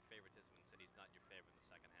rescind that favoritism and said he's not your favorite in the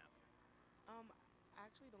second half? I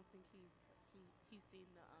actually don't think he's seen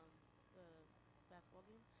the basketball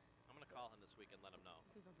game. I'm going to call him this week and let him know.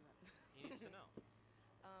 Please don't do that. He needs to know.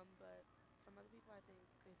 But from other people, I think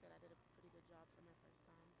they said I did a pretty good job for my first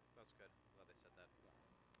time. That's good. Glad they said that. Yeah.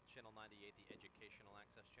 Channel 98, the educational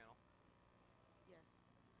access channel. Yes.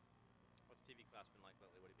 What's TV class been like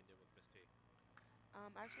lately? What have you been doing with Miss T?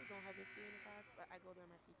 I actually don't have Miss T in class, but I go there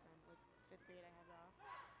in my free time. Like 5th grade, I have it off,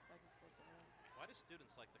 so I just go to her. Why do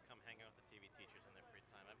students like to come hang out with the TV teachers in their free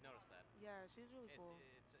time? I've noticed that. Yeah, she's really cool.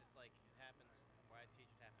 It's like it happens where I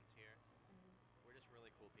teach, it happens here. We're just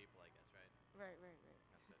really cool people, I guess, right? Right. That's it.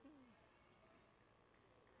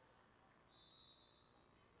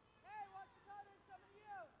 Hey, watch the colors coming to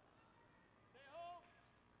you. Stay home.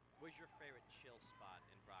 Where's your favorite chill spot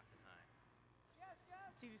in Brockton High? Yes,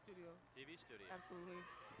 Jeff. TV studio. TV studio. Absolutely.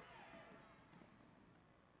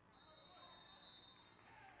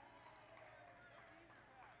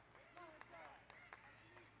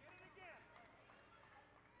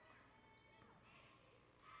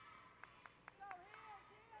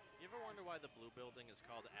 You ever wonder why the blue building is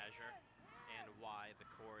called Azure and why the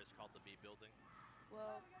core is called the B building?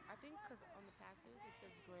 Well, I think because on the passes it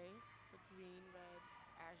says gray, for green, red,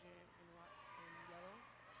 azure, and yellow.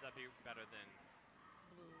 So that'd be better than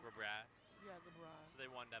Blue. Gabrat? Yeah, Gabrat. So they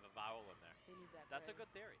wanted to have a vowel in there. They need that. That's gray. a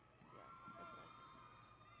good theory. Yeah, that's what I think.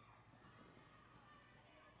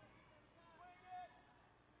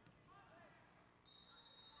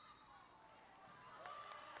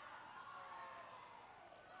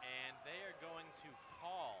 And they are going to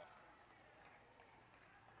call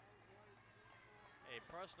a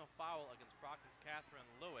personal foul against Brockton's Catherine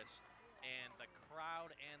Lewis, and the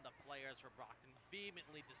crowd and the players for Brockton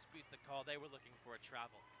vehemently dispute the call. They were looking for a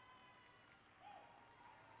travel.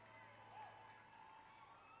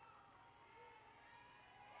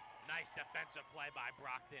 Nice defensive play by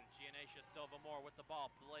Brockton. Gianacia Silvermore with the ball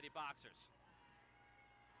for the Lady Boxers.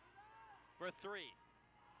 For three.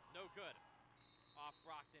 No good. Off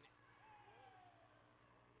Brockton.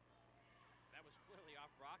 That was clearly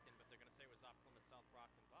off Brockton, but they're going to say it was off Plymouth South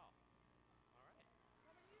Brockton ball. All right.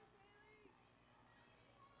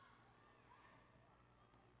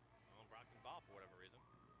 Well, Brockton ball for whatever reason.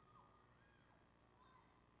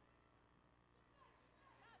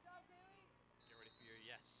 Get ready for your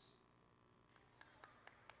yes.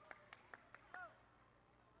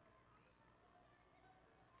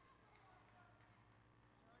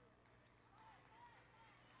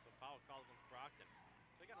 So foul called against Brockton.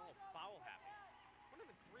 They got a little foul happy. We're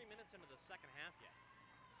not even 3 minutes into the second half yet.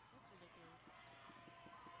 That's ridiculous.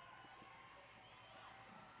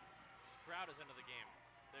 This crowd is into the game.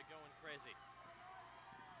 They're going crazy.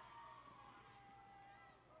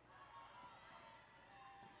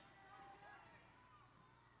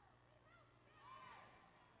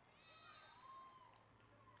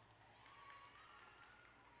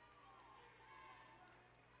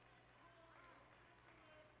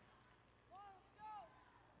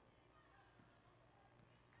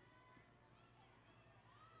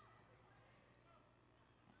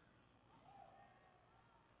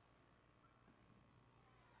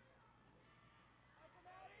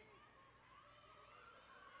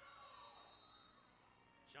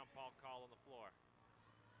 Jump ball call on the floor.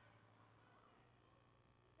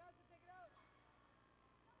 Johnson, take it out.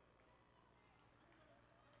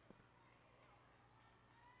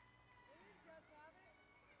 They didn't just have it.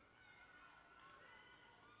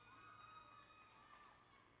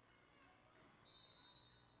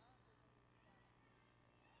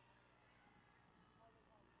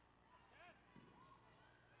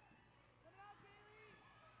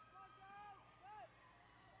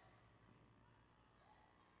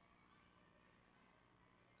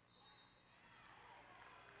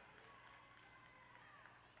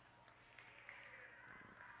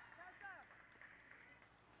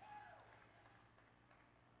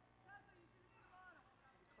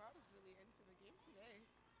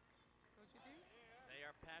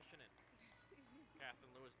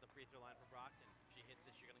 Lewis at the free throw line for Brockton. If she hits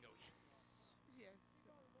it, she's going to go, yes. Yes.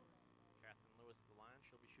 Catherine Lewis at the line.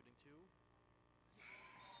 She'll be shooting two.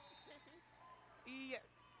 Yes.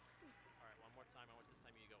 All right, one more time. I want this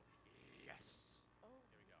time you go, yes. Oh.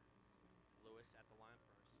 Here we go. Lewis at the line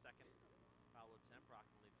for her second foul attempt.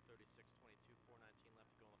 Brockton leads 36-22, 4:19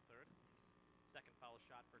 left to go in the third. Second foul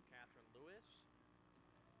shot for Catherine Lewis.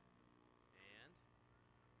 And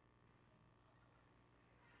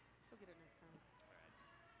she'll get it next time. all right.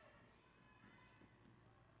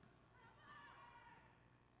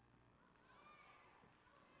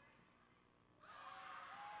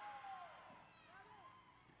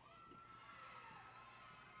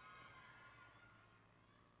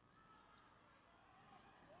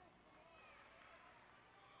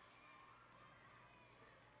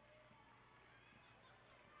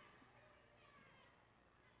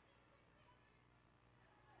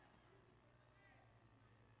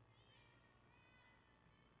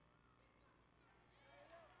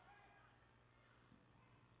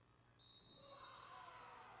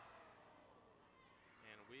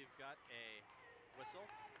 We've got a whistle.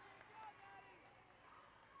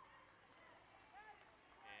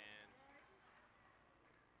 And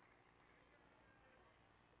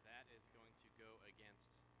that is going to go against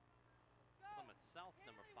Plymouth South's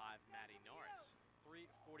number 5, Maddie Norris.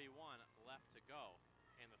 3:41 left to go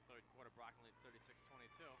in the third quarter. Brockton leads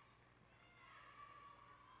 36-22.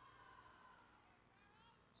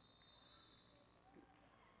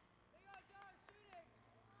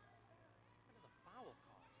 Foul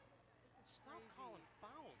call. Stop calling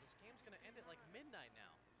fouls. This game's going to end at like midnight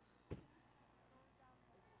now.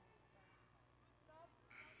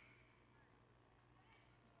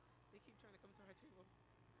 They keep trying to come to our table.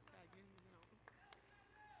 Again, you know.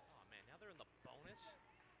 Oh, man. Now they're in the bonus.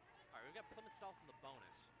 All right, we've got Plymouth South in the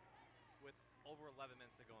bonus with over 11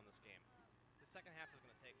 minutes to go in this game. The second half is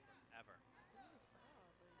going to take forever. They need to stop.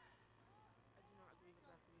 I do not agree with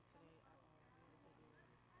referees today at all.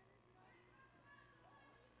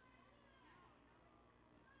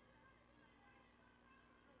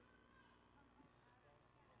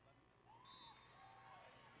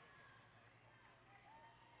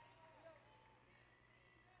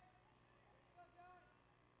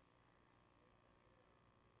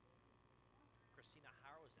 Christina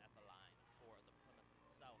Harrow is at the line for the Plymouth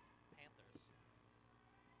South Panthers.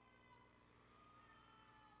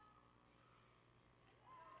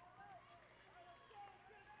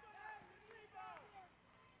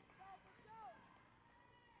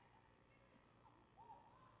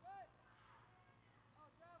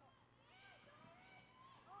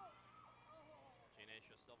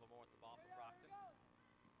 Genacia Silvermore at the ball for Brockton.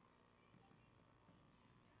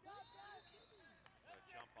 A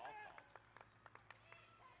jump ball called.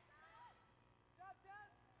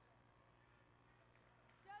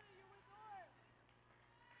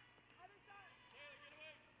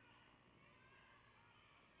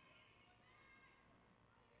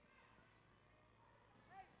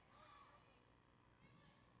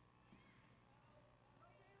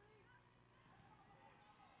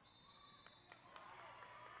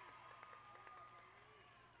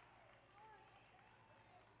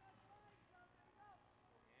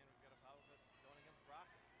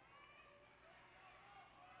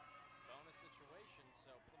 Bonus situation,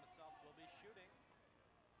 so Plymouth South will be shooting.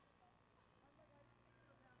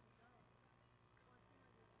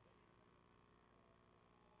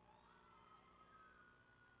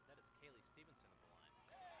 That is Kaylee Stevenson at the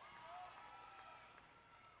line.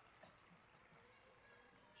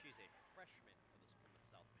 She's a freshman for this Plymouth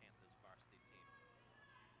South Panthers varsity team.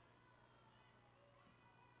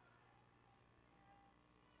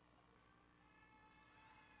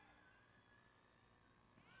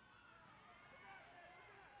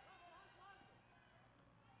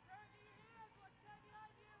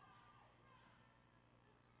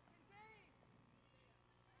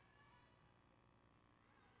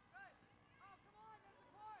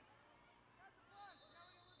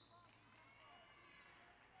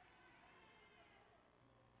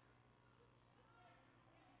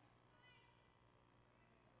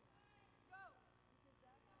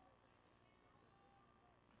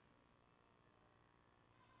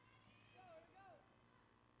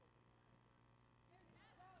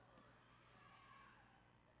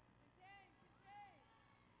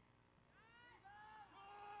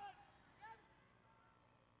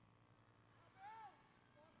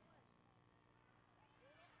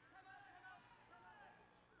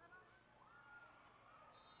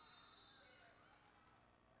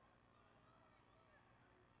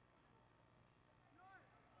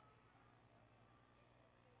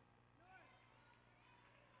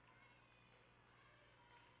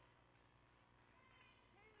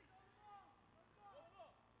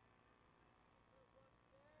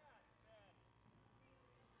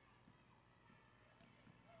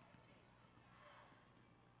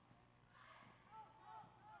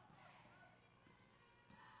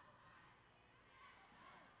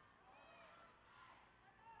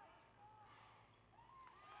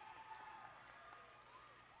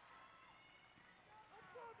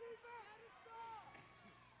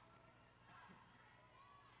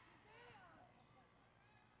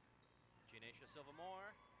 Alicia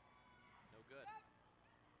Silvermore. No good.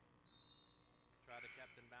 Tried to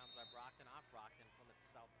kept in bounds by Brockton. Off Brockton. Plymouth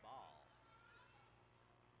South ball.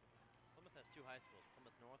 Plymouth has two high schools,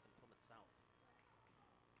 Plymouth North and Plymouth South.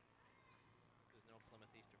 There's no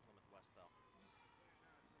Plymouth East or Plymouth West, though.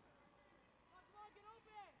 Come on, get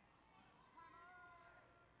open!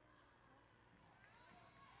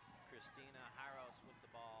 Christina Hyros with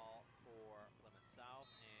the ball for Plymouth South,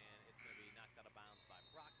 and it's going to be knocked out of bounds by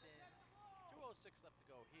Brockton. 2:06 left to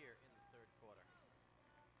go here in the third quarter.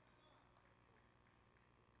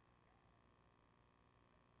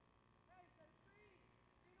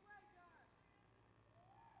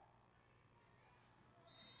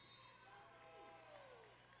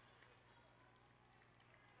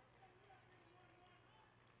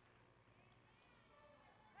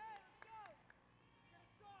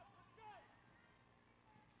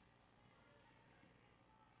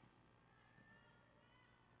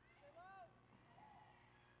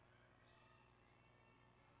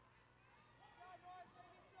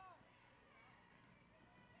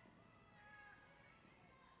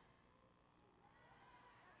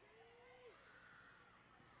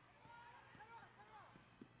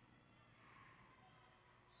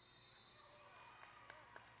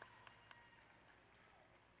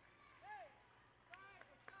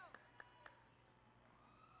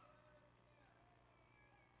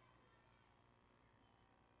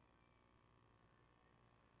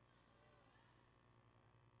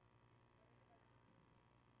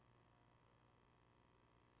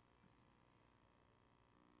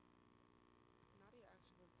 Nadia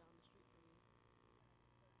actually lives down the street from me.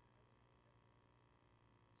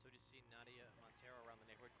 So do you see Nadia Montero around the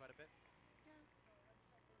neighborhood quite a bit? Yeah.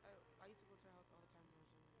 I used to go to her house all the time when I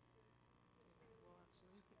was younger. Playing basketball,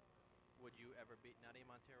 actually. Would you ever beat Nadia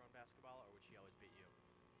Montero in basketball, or would she always beat you?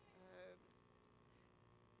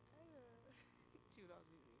 She would always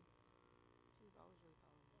beat me. She was always really taller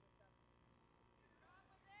than me.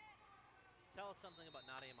 Tell us something about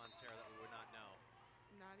Nadia Montero that we would not know.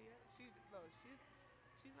 Nadia, she's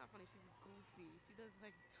not funny. She's goofy. She does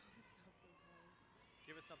like dumb stuff sometimes.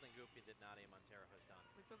 Give us something goofy that Nadia Montero has done.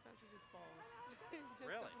 Like sometimes she just falls. Just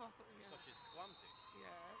Really? fall, yeah. So she's clumsy.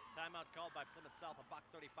 Yeah. Timeout called by Plymouth South. A buck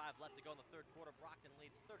 35 left to go in the third quarter. Brockton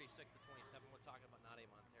leads 36-27. We're talking about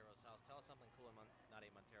Nadia Montero's house. Tell us something cool in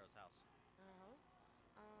Nadia Montero's house. Her house?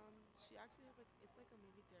 She actually has it's like a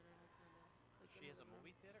movie theater house kind of. Like She has a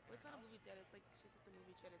movie theater? Well, it's not a movie theater. It's like she's like the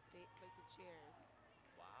movie theater, like the chairs.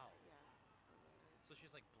 Wow. Yeah. So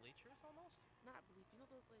she's like bleachers almost? Not bleach. You know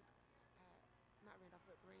those like, not Randolph,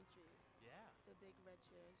 but Braintree. Yeah. The big red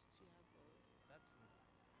chairs. She has those. That's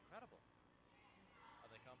incredible. Are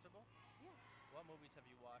they comfortable? Yeah. What movies have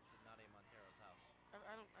you watched at Nadia Montero's house? I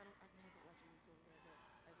haven't watched a movie over there, but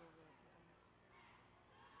I go over there sometimes.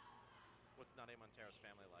 What's Nadia Montero's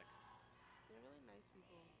family like? They're really nice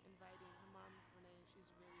people. Inviting. Her mom, Renee, she's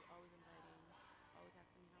really always inviting. Always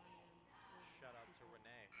asking me how I am. Shout out to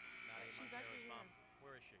Renee, Nadia She's Montero's actually mom. here.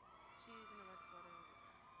 Where is she? She's in a red sweater.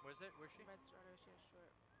 Where's it? Where's she? A red sweater. She has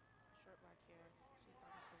short black hair. She's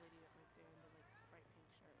talking to the lady right there in the like bright pink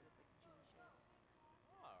shirt, and it's like a jean shirt.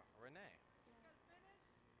 Oh, Renee.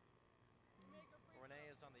 Renee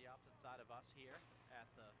is on the opposite side of us here at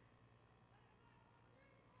the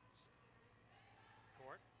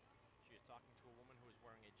court. She is talking to a woman who is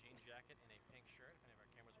wearing a jean jacket and a pink shirt. If any of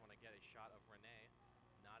our cameras want to get a shot of Renee,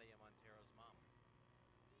 Nadia Montero's mom.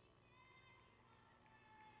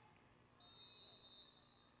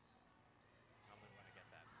 I'm going to get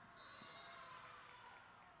that.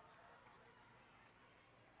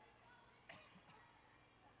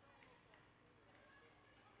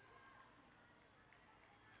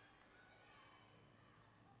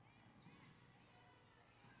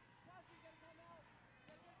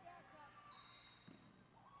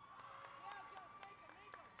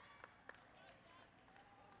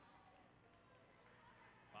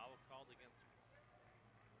 Foul called against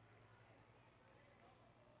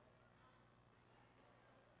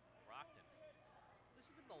Brockton. This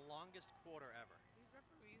has been the longest quarter ever. These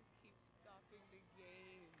referees keep stopping the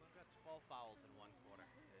game. We've got 12 fouls in one quarter.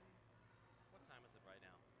 What time is it right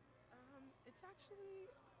now? It's actually,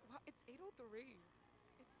 wow, it's 8:03.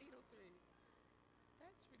 It's 8:03.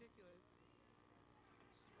 That's ridiculous.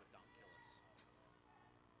 This is ridiculous.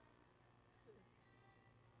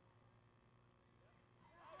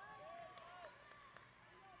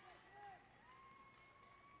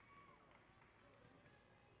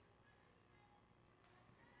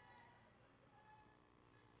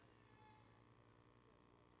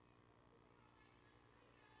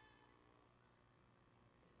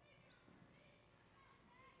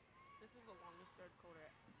 This is the longest third quarter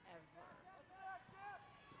ever.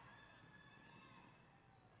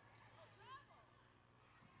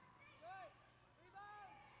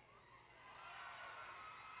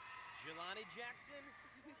 Jelani Jackson.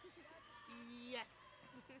 Yes.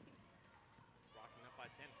 Brockton up by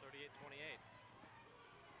 10, 38-28.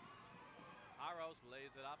 Aros lays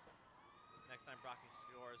it up. Next time Brockton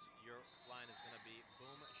scores, your line is going to be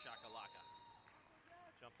boom shakalaka.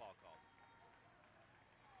 Jump ball called.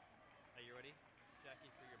 Are you ready, Jackie,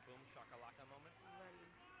 for your boom shakalaka moment? Ready.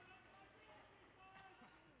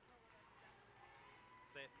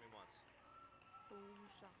 Say it for me once. Boom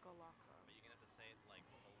shakalaka. But you're going to have to say it like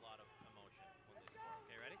with a lot of emotion when they score.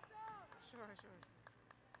 Okay, ready? Sure.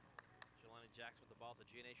 Jelani Jackson with the ball to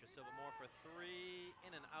Giannacia Silvermore for three.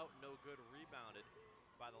 In and out, no good. Rebounded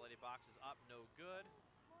by the Lady Boxers. Up, no good.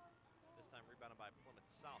 This time rebounded by Plymouth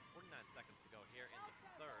South. 49 seconds to go here in the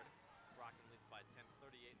third. Brockton leads by 10,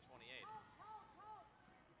 38-28.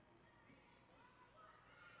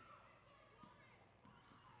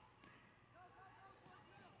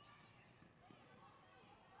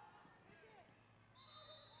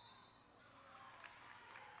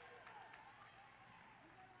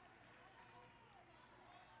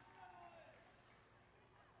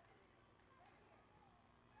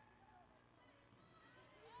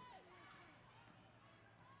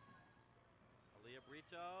 Aaliyah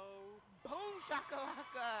Brito. Boom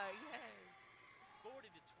shakalaka. Yes.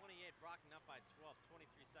 40-28. Brockton up by 12.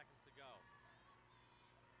 23 seconds to go.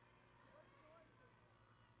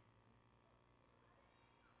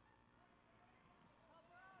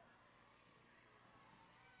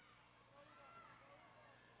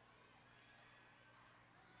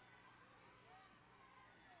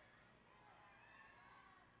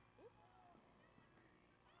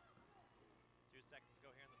 Seconds to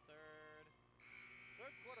go here in the third.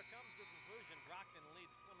 Third quarter comes to a conclusion. Brockton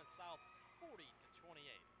leads Plymouth South 40-28.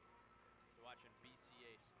 You're watching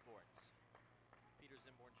BCA Sports. Peter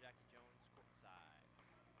Zimborn, Jackie Jones, courtside.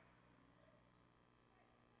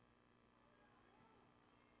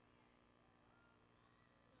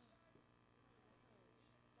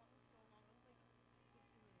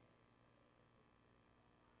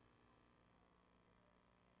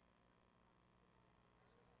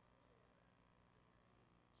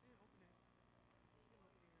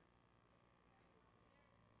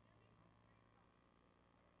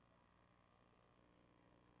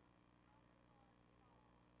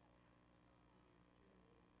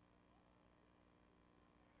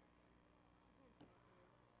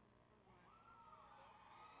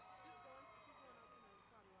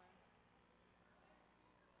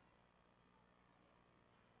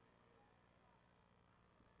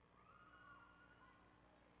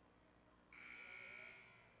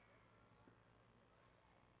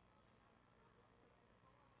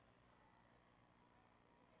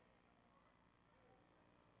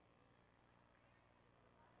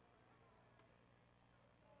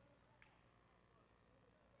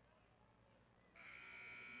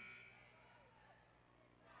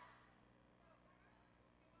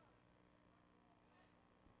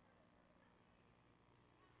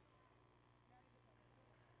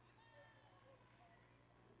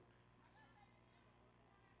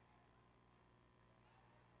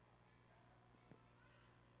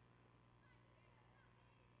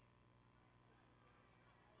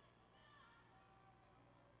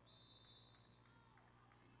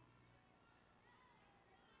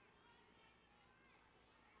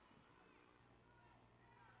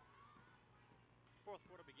 Fourth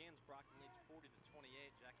quarter begins. Brockton leads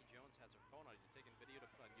 40-28. Jackie Jones has her phone out. You're taking video to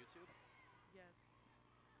put on YouTube? Yes.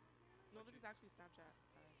 No, this is actually Snapchat.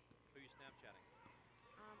 Sorry. Who are you Snapchatting?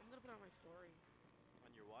 I'm gonna put it on my story.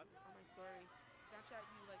 On your what? On my story. Snapchat,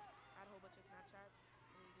 you like add a whole bunch of Snapchats, and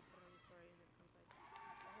then you just put it on your story, and it comes like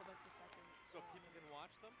a whole bunch of seconds. So people can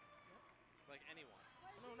watch them? Yep. Like anyone?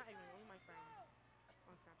 No, not even. Only my friends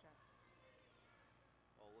on Snapchat.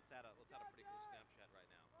 Well, let's add a pretty cool Snapchat right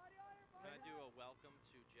now. Can I do a welcome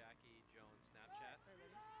to Jackie Jones Snapchat?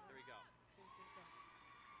 Here we go.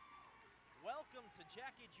 Welcome to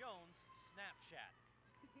Jackie Jones Snapchat.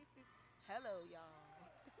 Hello, y'all.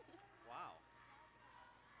 Wow.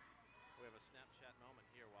 We have a Snapchat moment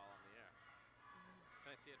here while on the air.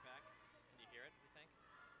 Can I see it back? Can you hear it, you think?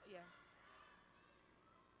 Yeah.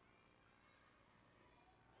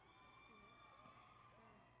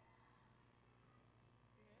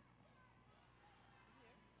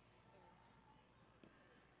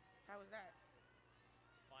 How was that?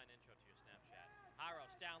 It's a fine intro to your Snapchat. Aros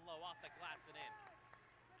down low, off the glass and in.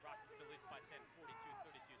 Brockton still leads by 10,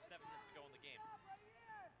 42-32. 7 minutes to go in the game.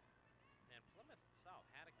 And Plymouth South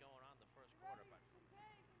had it going on the first quarter, but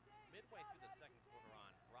midway through the second quarter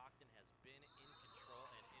on, Brockton has been in control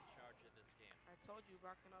and in charge of this game. I told you,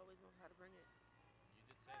 Brockton always knows how to bring it.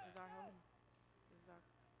 You did say This that. is our home. This is our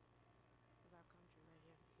country right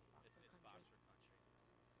here. It's Brockton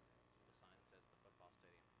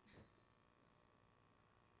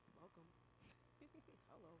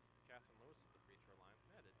Hello. Catherine Lewis at the free throw line.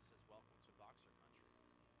 Yeah, it says welcome to Boxer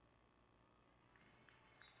Country.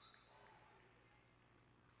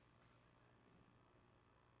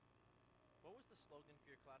 What was the slogan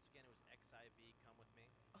for your class again? It was XIV, come with me?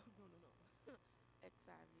 Oh, no.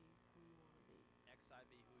 XIV, who you want to be.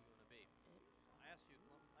 XIV, who you want to be. I asked you,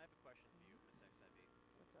 I have a question for you, Miss XIV.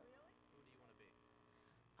 What's up? Who do you want to be?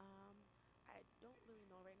 I don't really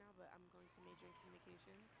know right now, but I'm going to major in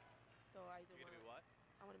communications. So I either You're going to be what?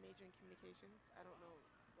 I want to major in communications. I don't know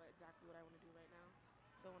exactly what I want to do right now.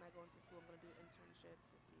 So when I go into school, I'm going to do internships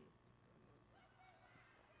to see.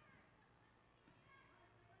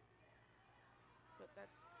 But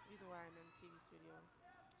that's the reason why I'm in TV studio.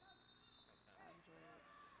 I enjoy it.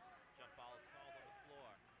 Jump ball is called on the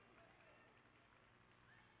floor.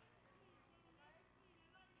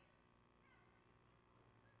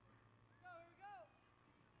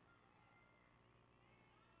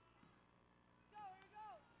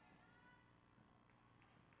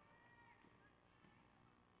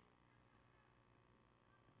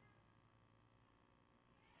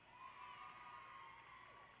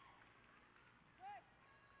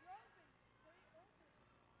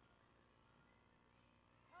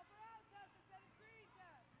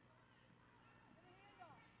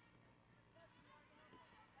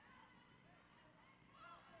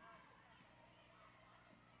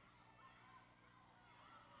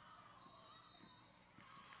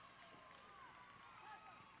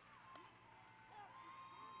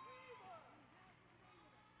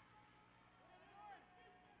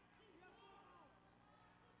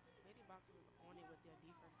 Lady Boxers is on it with their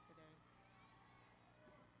defense today.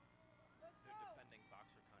 They're defending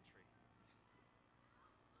Boxer Country.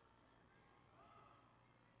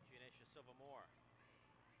 Gianacia Silva-Moore.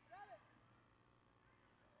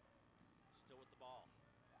 Still with the ball.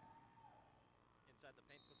 Inside the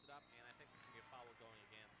paint, puts it up, and I think there's going to be a foul going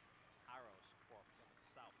against Arrows for Plymouth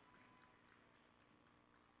South.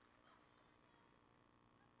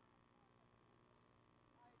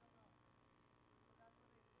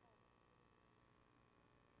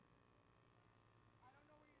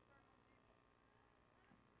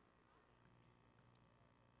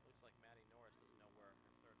 Looks like Maddie Norris doesn't know where her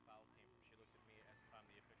third foul came from. She looked at me as if I'm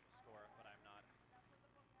the official scorer, but I'm not.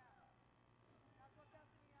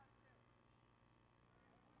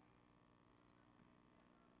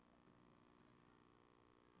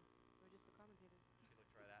 We're just the commentators. She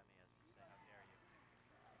looked right at me as if to say, how dare you.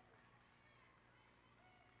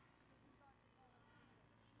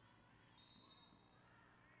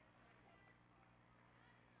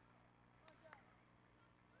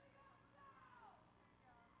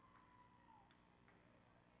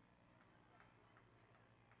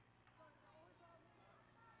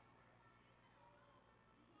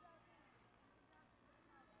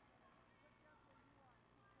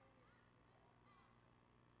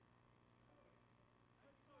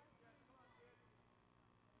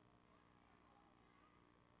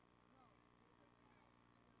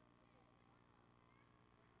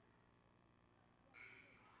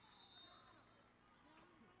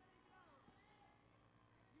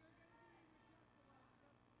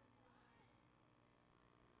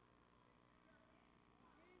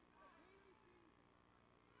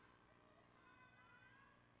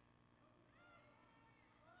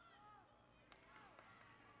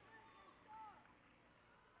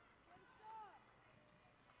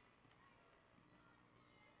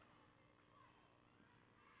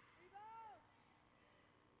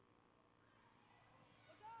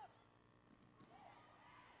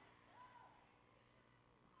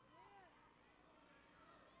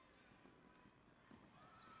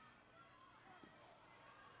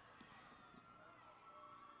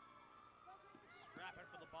 Scrapping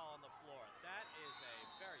for the ball on the floor. That is a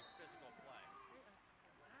very physical play. They are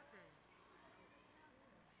scrapping.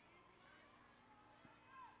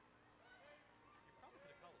 You probably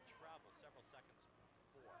could have called a travel several seconds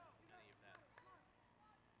before any of that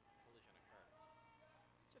collision occurred.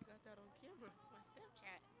 Should have got that on camera. My Snapchat.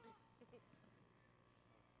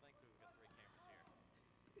 Thankfully, we've got 3 cameras here.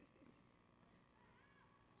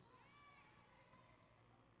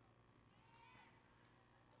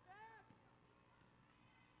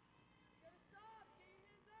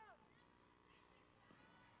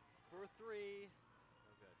 For 3.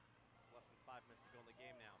 No good. Less than 5 minutes to go in the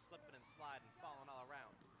game now. Slipping and sliding, falling all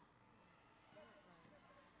around.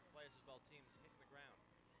 Players as both teams hitting the ground.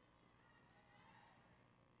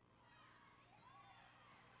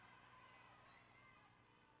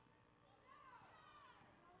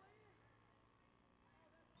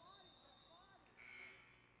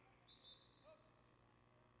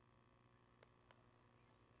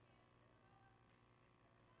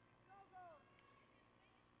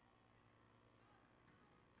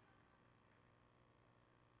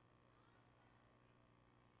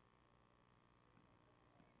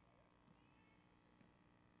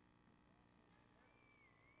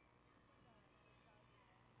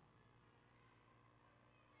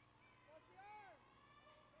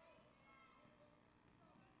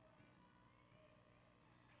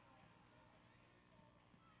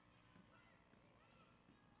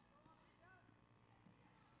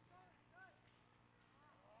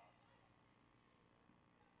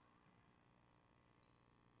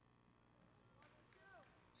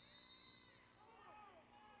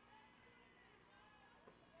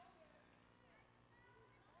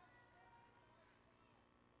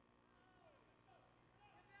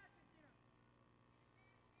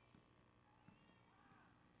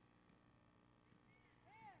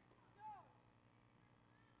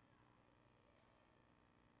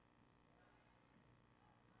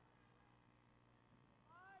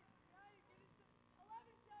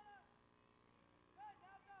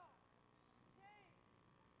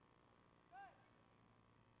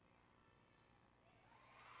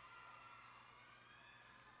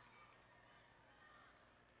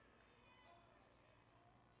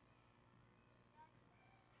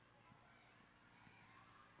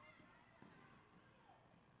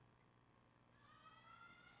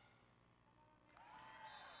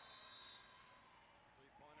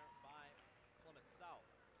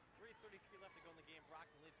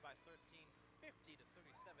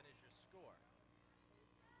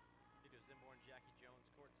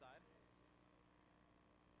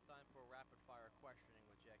 time for rapid fire questioning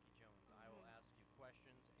with Jackie Jones. I will ask you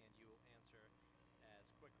questions and you will answer as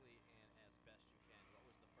quickly and as best you can. What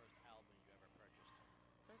was the first album you ever purchased?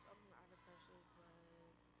 First album I ever purchased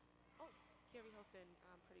was, Carrie Hilson,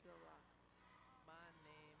 Pretty Girl Rock. My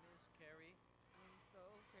name is Carrie. I'm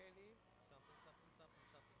so pretty. Something, something, something,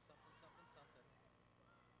 something, something, something, something.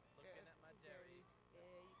 Looking at my dairy.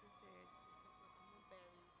 Yeah, you can say it. I'm a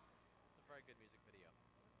berry. It's a very good music video.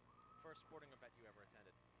 First sporting event you ever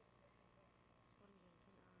attended? Sporting event.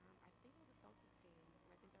 I think it was a Celtics game, and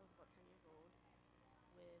I think I was about 10 years old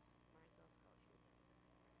with my Girl Scout troop.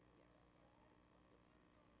 Yes.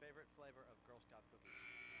 Favorite flavor of Girl Scout cookies?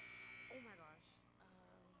 Oh my gosh.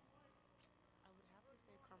 I would have to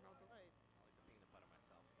say Caramel Delights. I like the peanut butter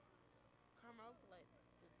myself. Caramel Delights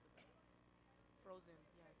is the best. Frozen,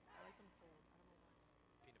 yes. I like them cold. I don't know why.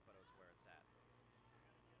 Peanut butter is where it's at.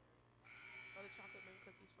 Or the chocolate mint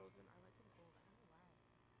cookies frozen. I like them cold. I don't know why.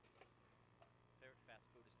 Favorite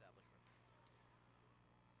fast food establishment?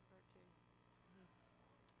 Burger King.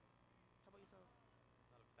 How about yourself?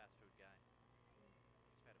 Not a fast food guy.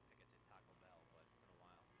 Just had to pick it, say Taco Bell, but it's been a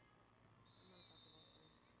while. I'm not a Taco Bell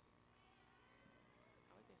fan.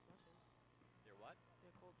 I like their slushes. Your what?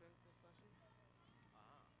 Their cold drinks, their slushes.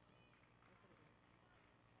 Ah. They're pretty good.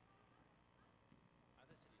 I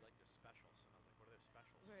just said you like their specials, and I was like, what are their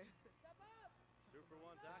specials? Right. 2 for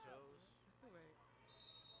 1 tacos. Right.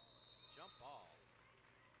 Jump ball.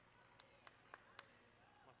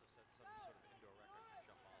 Must have set some sort of indoor record for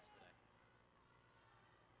jump balls today.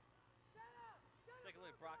 Let's take a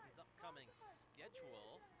look at Brockton's upcoming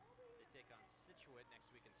schedule. They take on Situate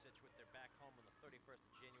next week in Situate. They're back home on the 31st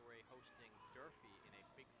of January hosting Durfee in a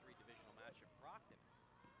Big 3 divisional matchup. Brockton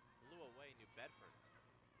blew away New Bedford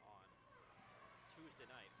on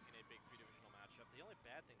Tuesday night in a Big 3 divisional matchup. The only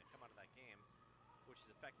bad thing to come out of that game, which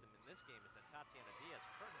has affected them in this game, is that Tatiana Diaz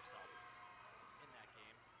hurt herself in that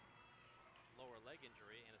game. Lower leg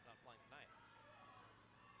injury and is not playing tonight.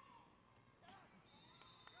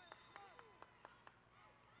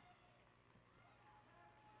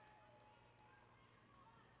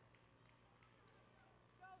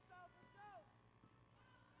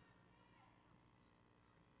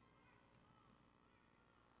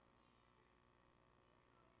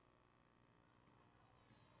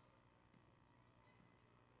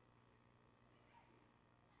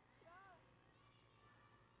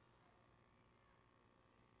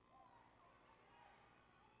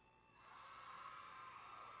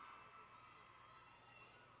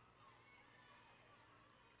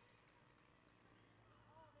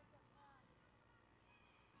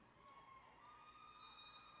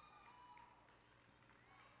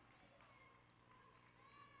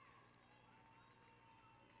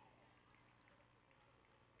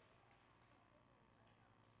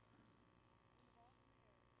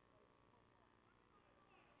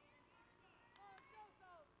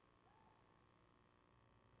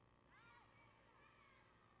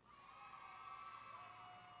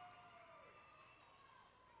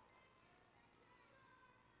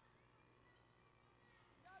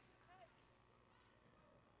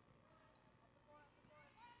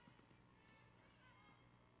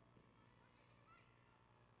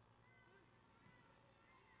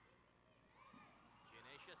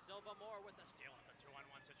 Gianacia Silva Moore with the steal. It's a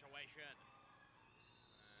 2-on-1 situation.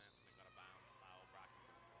 It's going to go to bounds. Foul. Brockton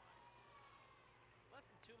goes to the line. Less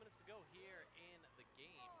than 2 minutes to go here in the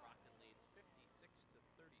game. Brockton leads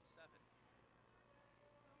 56-37.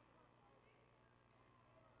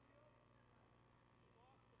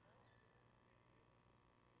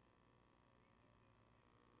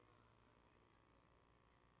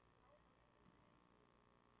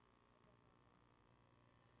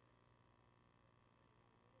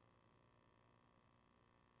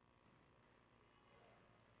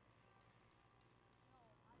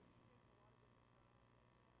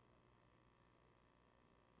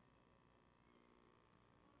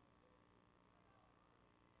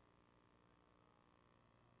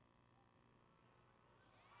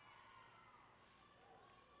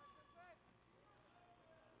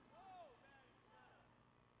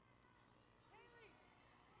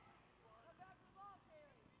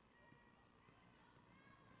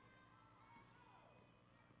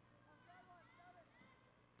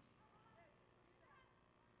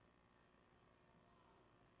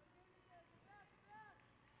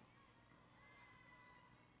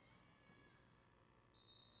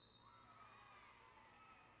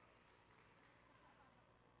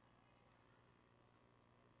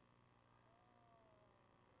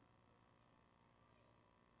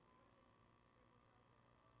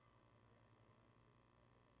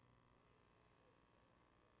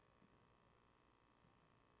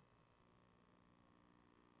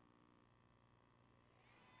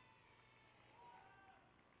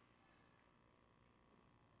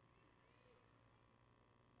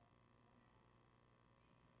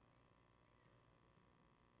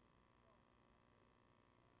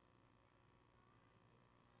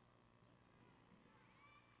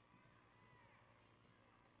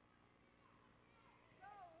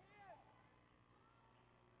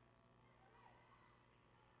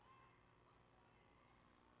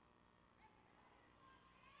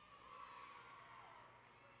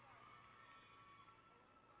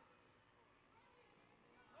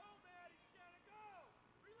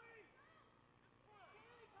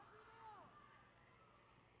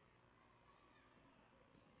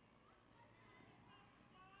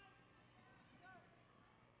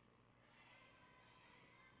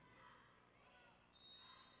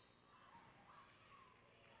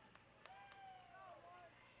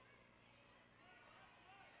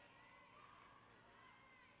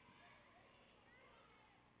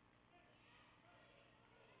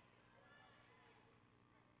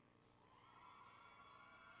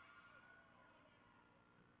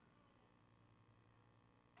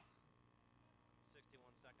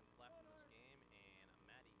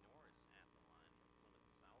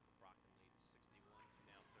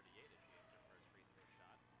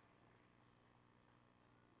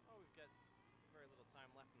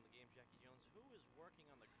 is working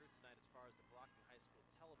on the crew tonight as far as the Brockton High School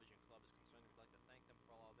Television Club is concerned. We'd like to thank them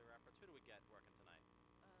for all of their efforts. Who do we get working tonight?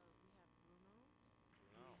 We have Bruno. Bruno.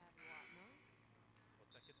 We have Watna.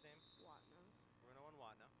 What's that kid's name? Watna. Bruno and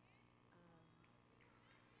Watna.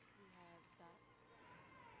 We have Zach.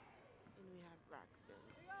 And we have Brockton.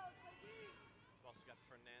 We've also got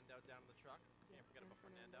Fernando down in the truck. Can't forget about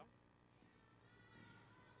Fernando.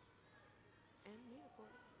 And me, of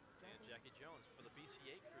course. And Jackie Jones. For the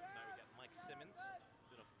BCA crew tonight, we got Mike Simmons,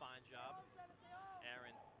 doing a fine job.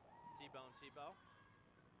 Aaron T-Bone Tebow.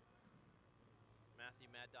 Matthew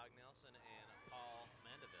Mad Dog Nelson, and Paul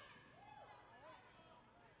Mandeville.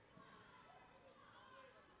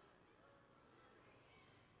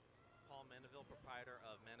 Paul Mandeville, proprietor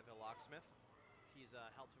of Mandeville Locksmith. He's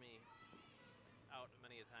helped me out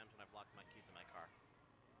many a times when I've locked my keys in my car.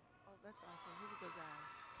 Oh, that's awesome. He's a good guy.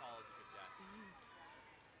 Paul is a good guy.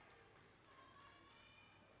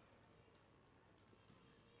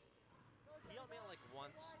 He helped me out like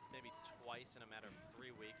once, maybe twice in a matter of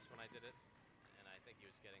 3 weeks when I did it, and I think he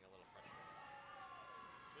was getting a little frustrated.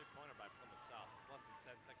 3-pointer by Plymouth South. Less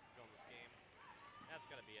than 10 seconds to go in this game. That's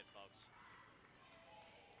going to be it, folks.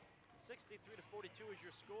 63-42 is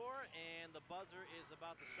your score, and the buzzer is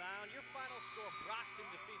about to sound. Your final score, Brockton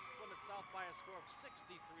defeats Plymouth South by a score of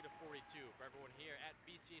 63-42. For everyone here at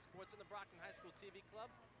BCA Sports and the Brockton High School TV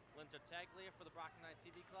Club, Linda Taglia for the Brockton High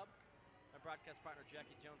TV Club. My broadcast partner,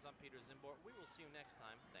 Jackie Jones, I'm Peter Zimbor. We will see you next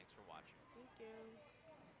time. Thanks for watching. Thank you.